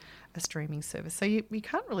a a streaming service. So you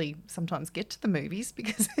can't really sometimes get to the movies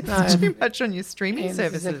because it's too much on your streaming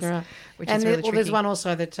services, exactly right. which is really tricky. There's one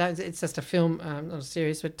also that it's just a film, not a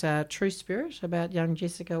series, but True Spirit about young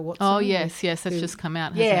Jessica Watson. Oh, yes, that's just come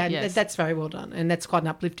out, hasn't it? Yes. That's very well done, and that's quite an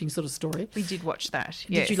uplifting sort of story. We did watch that.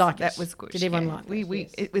 Did you like it? That was good. Did everyone like it?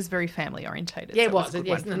 Yes. It was very family orientated. Yeah, so it was.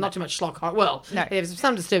 Yes, not too much schlock horror. Well, no. There was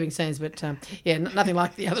some disturbing scenes, but nothing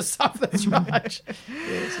like the other stuff. That's right.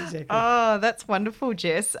 Yes, exactly. Oh, that's wonderful,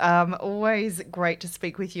 Jess. Always great to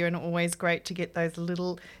speak with you, and always great to get those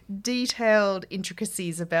little detailed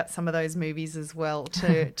intricacies about some of those movies as well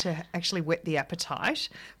to actually whet the appetite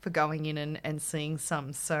for going in and seeing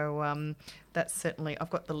some. So that's certainly, I've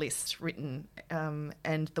got the list written,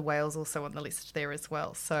 and the Whales also on the list there as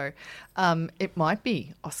well. So it might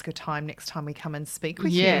be Oscar time next time we come and speak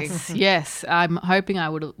with you. Yes. I'm hoping I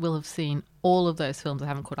will have seen all of those films I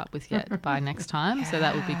haven't caught up with yet by next time. So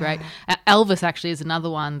that would be great. Elvis actually is another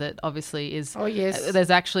one that obviously is. Oh, yes. There's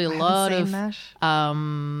actually a lot of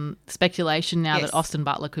speculation now that Austin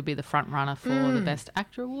Butler could be the front runner for the Best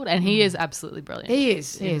Actor award, and he is absolutely brilliant. He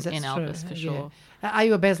is in Elvis true. For sure. Are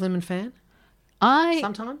you a Baz Luhrmann fan?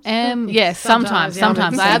 Sometimes.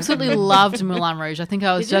 Sometimes. I absolutely loved Moulin Rouge. I think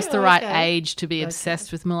I was just the right age to be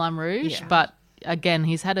obsessed with Moulin Rouge, but again,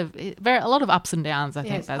 he's had a lot of ups and downs, I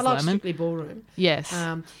think, Baz Luhrmann. I like Strictly Ballroom. Yes.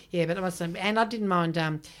 But I must say, and I didn't mind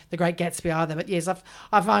The Great Gatsby either, but yes,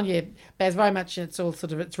 I find, Baz very much, it's all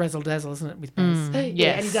sort of, it's razzle-dazzle, isn't it, with Baz?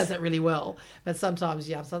 Yes. And he does that really well, but sometimes,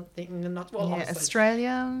 I'm thinking, not well. Yeah,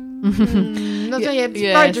 Australia. It's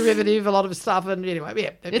very derivative, a lot of stuff, and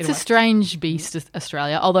It's a strange beast,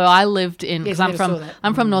 Australia, although I lived in, because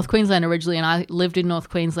I'm from North Queensland originally, and I lived in North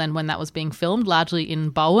Queensland when that was being filmed, largely in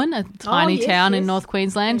Bowen, a tiny town in North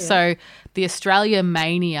Queensland. So the Australia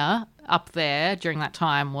mania up there during that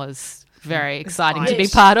time was very exciting to be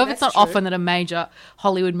part of. It's not often that a major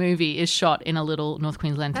Hollywood movie is shot in a little North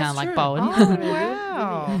Queensland town like Bowen. Oh,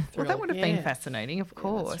 wow. Well, that would have been fascinating, of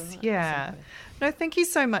course. Exactly. No, thank you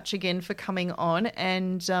so much again for coming on,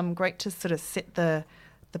 and great to sort of set the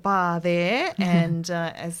bar there. And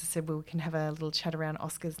as I said, we can have a little chat around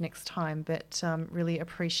Oscars next time, but really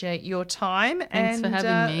appreciate your time. Thanks for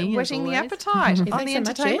having me, whetting the appetite on the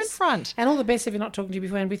entertainment front. And all the best if you're not talking to you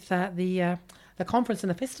before, and with the conference and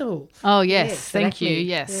the festival. Oh, yes. Thank you.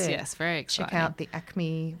 Yes. Very exciting. Check out the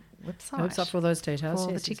ACME website. For all those details.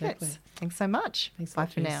 For the tickets. Exactly. Thanks so much. Bye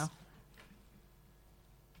for now.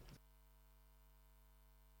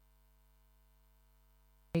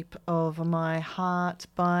 Shape of My Heart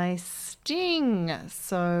by Sting.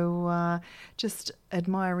 So just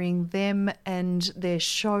admiring them and their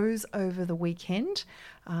shows over the weekend.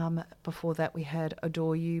 Before that we had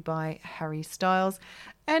Adore You by Harry Styles,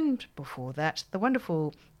 and before that the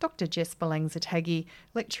wonderful Dr. Jess Balangzatagi,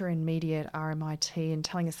 lecturer in media at RMIT, and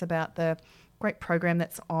telling us about the great program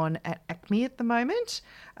that's on at ACME at the moment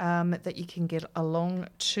that you can get along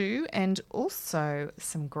to, and also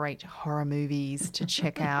some great horror movies to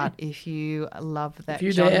check out if you love that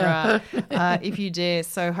genre. If you dare.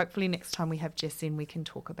 So hopefully next time we have Jess in, we can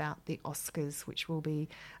talk about the Oscars, which will be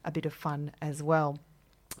a bit of fun as well.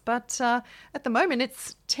 But at the moment,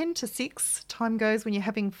 it's 10 to 6. Time goes when you're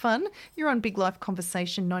having fun. You're on Big Life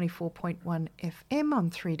Conversation 94.1 FM on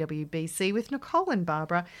 3WBC with Nicole and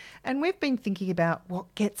Barbara. And we've been thinking about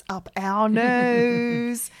what gets up our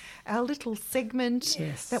nose, our little segment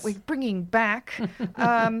that we're bringing back.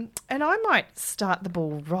 And I might start the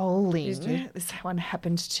ball rolling. This one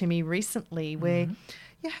happened to me recently where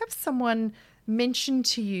you have someone mention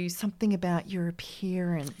to you something about your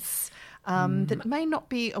appearance. That may not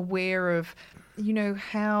be aware of,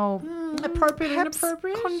 how appropriate,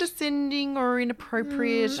 inappropriate, condescending or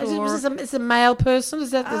inappropriate. Or is a male person?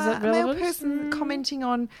 Is that relevant? A male person commenting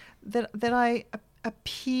on that I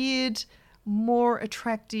appeared more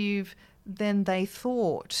attractive than they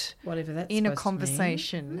thought, whatever that's in a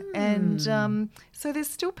conversation. And so there's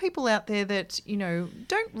still people out there that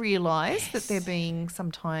don't realise that they're being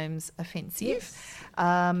sometimes offensive,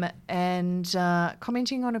 and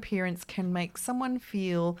commenting on appearance can make someone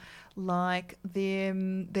feel like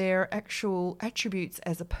their actual attributes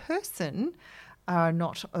as a person are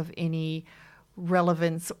not of any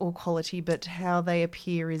relevance or quality, but how they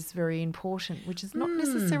appear is very important, which is not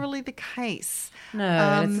necessarily the case.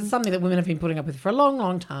 No, it's something that women have been putting up with for a long,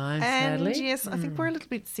 long time, and sadly. yes, I think we're a little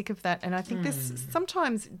bit sick of that, and I think this is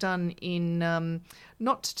sometimes done in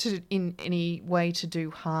not to in any way to do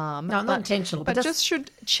harm. No, not intentional. But just should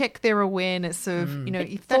check their awareness of,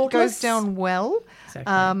 if that thoughtless. goes down well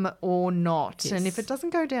or not. Yes. And if it doesn't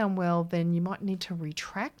go down well, then you might need to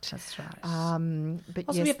retract. That's right. But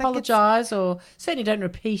Possibly yes, apologise or certainly don't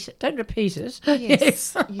repeat it. Don't repeat it.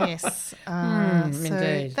 Yes, yes. So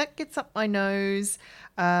indeed. that gets up my nose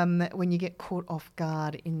when you get caught off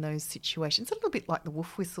guard in those situations. A little bit like the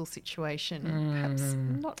wolf whistle situation, perhaps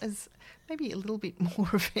not as, maybe a little bit more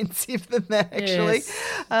offensive than that actually.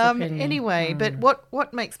 Yes, anyway, but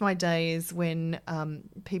what makes my day is when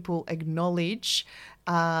people acknowledge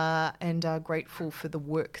and are grateful for the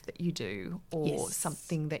work that you do or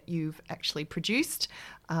something that you've actually produced,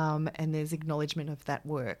 and there's acknowledgement of that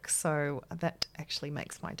work. So that actually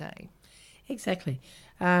makes my day. Exactly.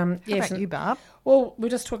 How about you, Barb? Well, we're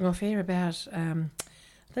just talking off air about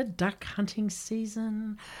the duck hunting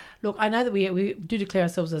season. Look, I know that we do declare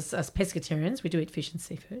ourselves as pescatarians. We do eat fish and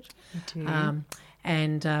seafood. We do.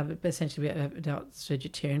 And essentially we're adult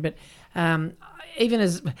vegetarian. But even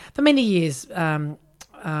as for many years,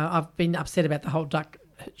 I've been upset about the whole duck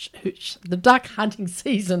hunting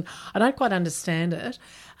season. I don't quite understand it.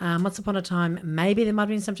 Once upon a time, maybe there might have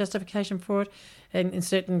been some justification for it in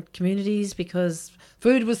certain communities because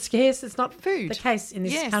food was scarce. It's not the case in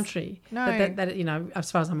this country. No. That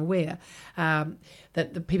as far as I'm aware,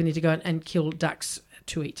 that the people need to go and kill ducks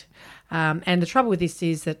to eat. And the trouble with this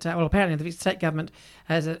is that, apparently the state government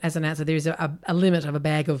has announced that there is a limit of a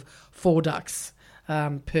bag of 4 ducks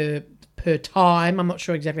per time. I'm not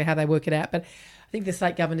sure exactly how they work it out, but I think the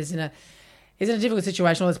state government is in a difficult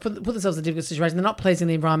situation, or has put themselves in a difficult situation. They're not pleasing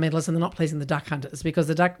the environmentalists and they're not pleasing the duck hunters because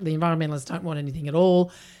the environmentalists don't want anything at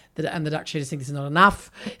all, and the duck shooters think this is not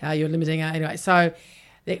enough. You're limiting anyway. So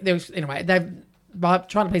by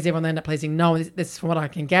trying to please everyone, they end up pleasing no one. This is from what I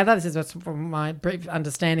can gather. This is from my brief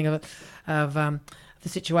understanding of the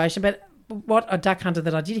situation. But what a duck hunter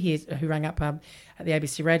that I did hear who rang up at the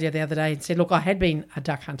ABC radio the other day and said, look, I had been a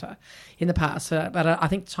duck hunter in the past, but I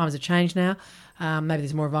think times have changed now. Maybe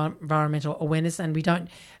there's more environmental awareness, and we're not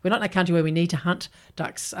in a country where we need to hunt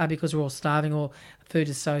ducks because we're all starving or food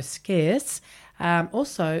is so scarce.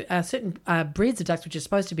 Also, certain breeds of ducks which are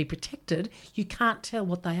supposed to be protected, you can't tell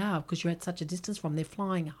what they are because you're at such a distance from them. They're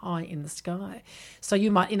flying high in the sky. So you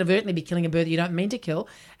might inadvertently be killing a bird that you don't mean to kill.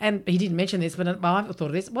 And he didn't mention this, but I've thought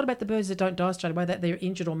of this. What about the birds that don't die straight away, that they're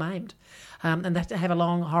injured or maimed? And they have to have a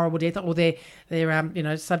long, horrible death, or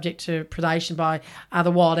they're subject to predation by other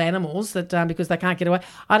wild animals that because they can't get away.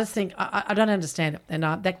 I just think I don't understand it, and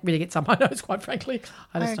that really gets up my nose, quite frankly.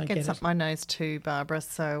 I just don't get it. It gets up my nose too, Barbara.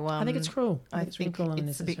 So I think it's cruel. I think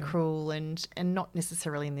it's a bit cruel and not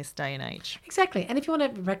necessarily in this day and age. Exactly. And if you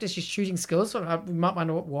want to practice your shooting skills, you might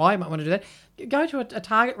wonder why you might want to do that. Go to a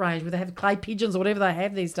target range where they have clay pigeons or whatever they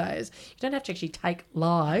have these days. You don't have to actually take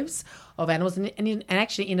lives of animals and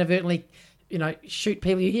actually inadvertently shoot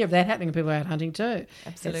people. You hear of that happening when people are out hunting too.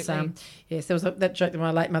 Absolutely. Yes, there was that joke that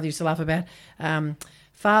my late mother used to laugh about.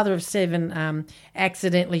 Father of 7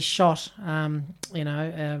 accidentally shot,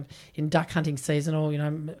 in duck hunting season,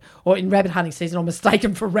 or in rabbit hunting season, or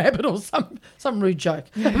mistaken for rabbit, or some rude joke,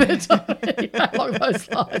 but, along those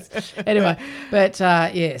lines. Anyway, but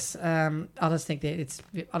yes, I just think it's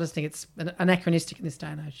anachronistic in this day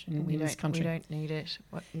and age in this country. We don't need it.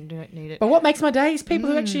 We don't need it. But what makes my day is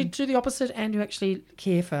people who actually do the opposite and who actually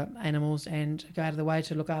care for animals and go out of the way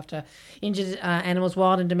to look after injured animals,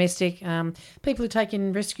 wild and domestic. People who take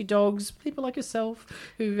in rescue dogs, people like yourself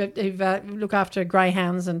who look after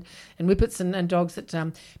greyhounds and whippets and dogs that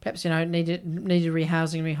perhaps needed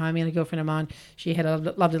rehousing and rehoming. And a girlfriend of mine, she had a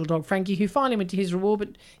lovely little dog, Frankie, who finally went to his reward, but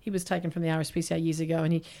he was taken from the RSPCA years ago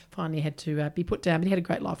and he finally had to be put down. But he had a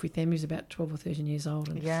great life with them. He was about 12 or 13 years old.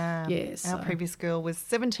 And our previous girl was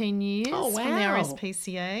 17 years from the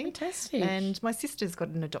RSPCA. Fantastic. And my sister's got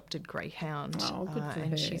an adopted greyhound. Oh, good for her.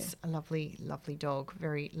 And she's a lovely, lovely dog,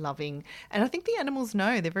 very loving. And I think the animals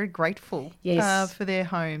know they're very grateful for their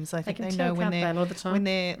homes. I think they know when they're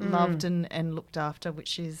loved and looked after,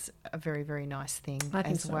 which is a very, very nice thing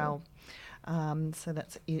as well. So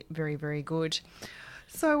that's very, very good.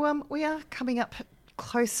 So we are coming up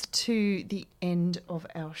close to the end of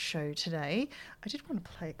our show today. I did want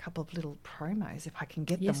to play a couple of little promos if I can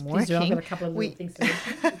get them working. Yes, I've got a couple of little things to do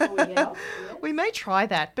before we get off. Yeah. We may try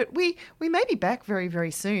that, but we may be back very, very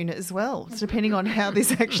soon as well, depending on how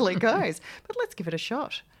this actually goes. But let's give it a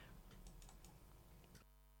shot.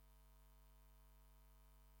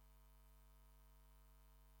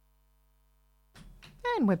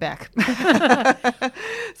 And we're back.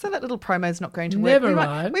 So that little promo's not going to work. Never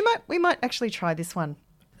mind. We might actually try this one.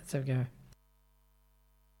 Let's have a go.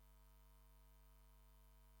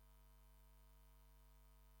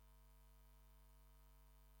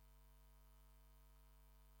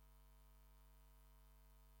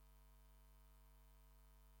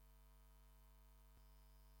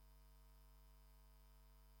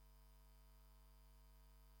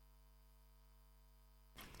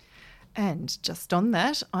 And just on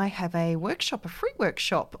that, I have a free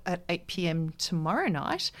workshop at 8 p.m. tomorrow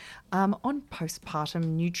night on postpartum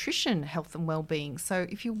nutrition, health and wellbeing. So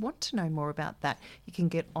if you want to know more about that, you can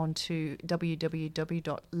get onto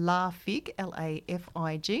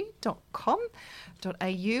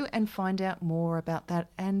www.lafig.com.au and find out more about that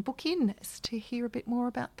and book in to hear a bit more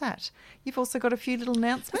about that. You've also got a few little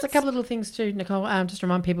announcements. There's a couple of little things too, Nicole. Just to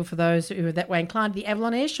remind people, for those who are that way inclined, the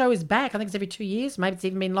Avalon Air Show is back. I think it's every 2 years. Maybe it's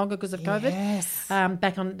even been longer because of COVID. Yes.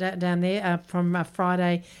 Back on down there from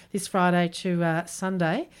this Friday to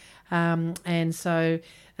Sunday. And so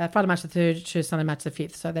Friday, March the 3rd to Sunday, March the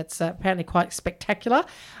 5th. So that's apparently quite spectacular.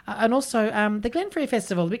 And also the Glenferrie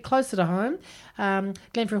Festival, a bit closer to home.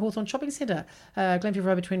 Glenferrie Hawthorn Shopping Centre. Glenferrie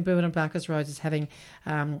Road between Burwood and Barkers Roads is having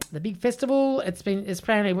the big festival. It's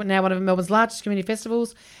apparently now one of Melbourne's largest community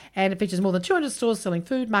festivals, and it features more than 200 stores selling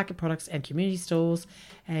food, market products and community stores,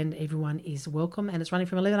 and everyone is welcome. And it's running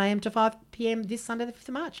from 11 a.m. to 5 p.m. this Sunday the 5th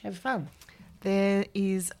of March. Have fun. There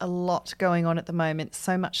is a lot going on at the moment,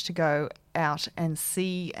 so much to go out and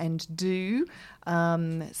see and do.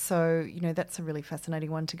 So, that's a really fascinating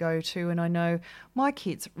one to go to. And I know my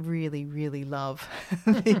kids really, really love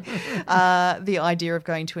the idea of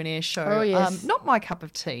going to an air show. Oh, yes. Not my cup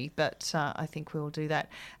of tea, but I think we'll do that.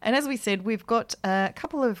 And as we said, we've got a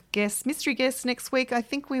couple of mystery guests next week. I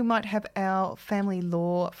think we might have our family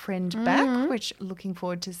law friend back, which looking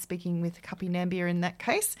forward to speaking with Kapi Nambiar in that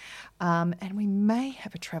case. And we may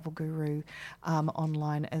have a travel guru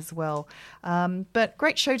online as well. But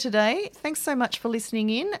great show today. Thanks so much for listening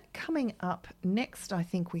in. Coming up next, I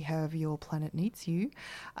think we have Your Planet Needs You.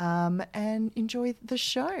 And enjoy the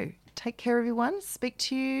show. Take care, everyone. Speak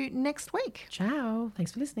to you next week. Ciao.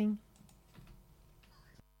 Thanks for listening.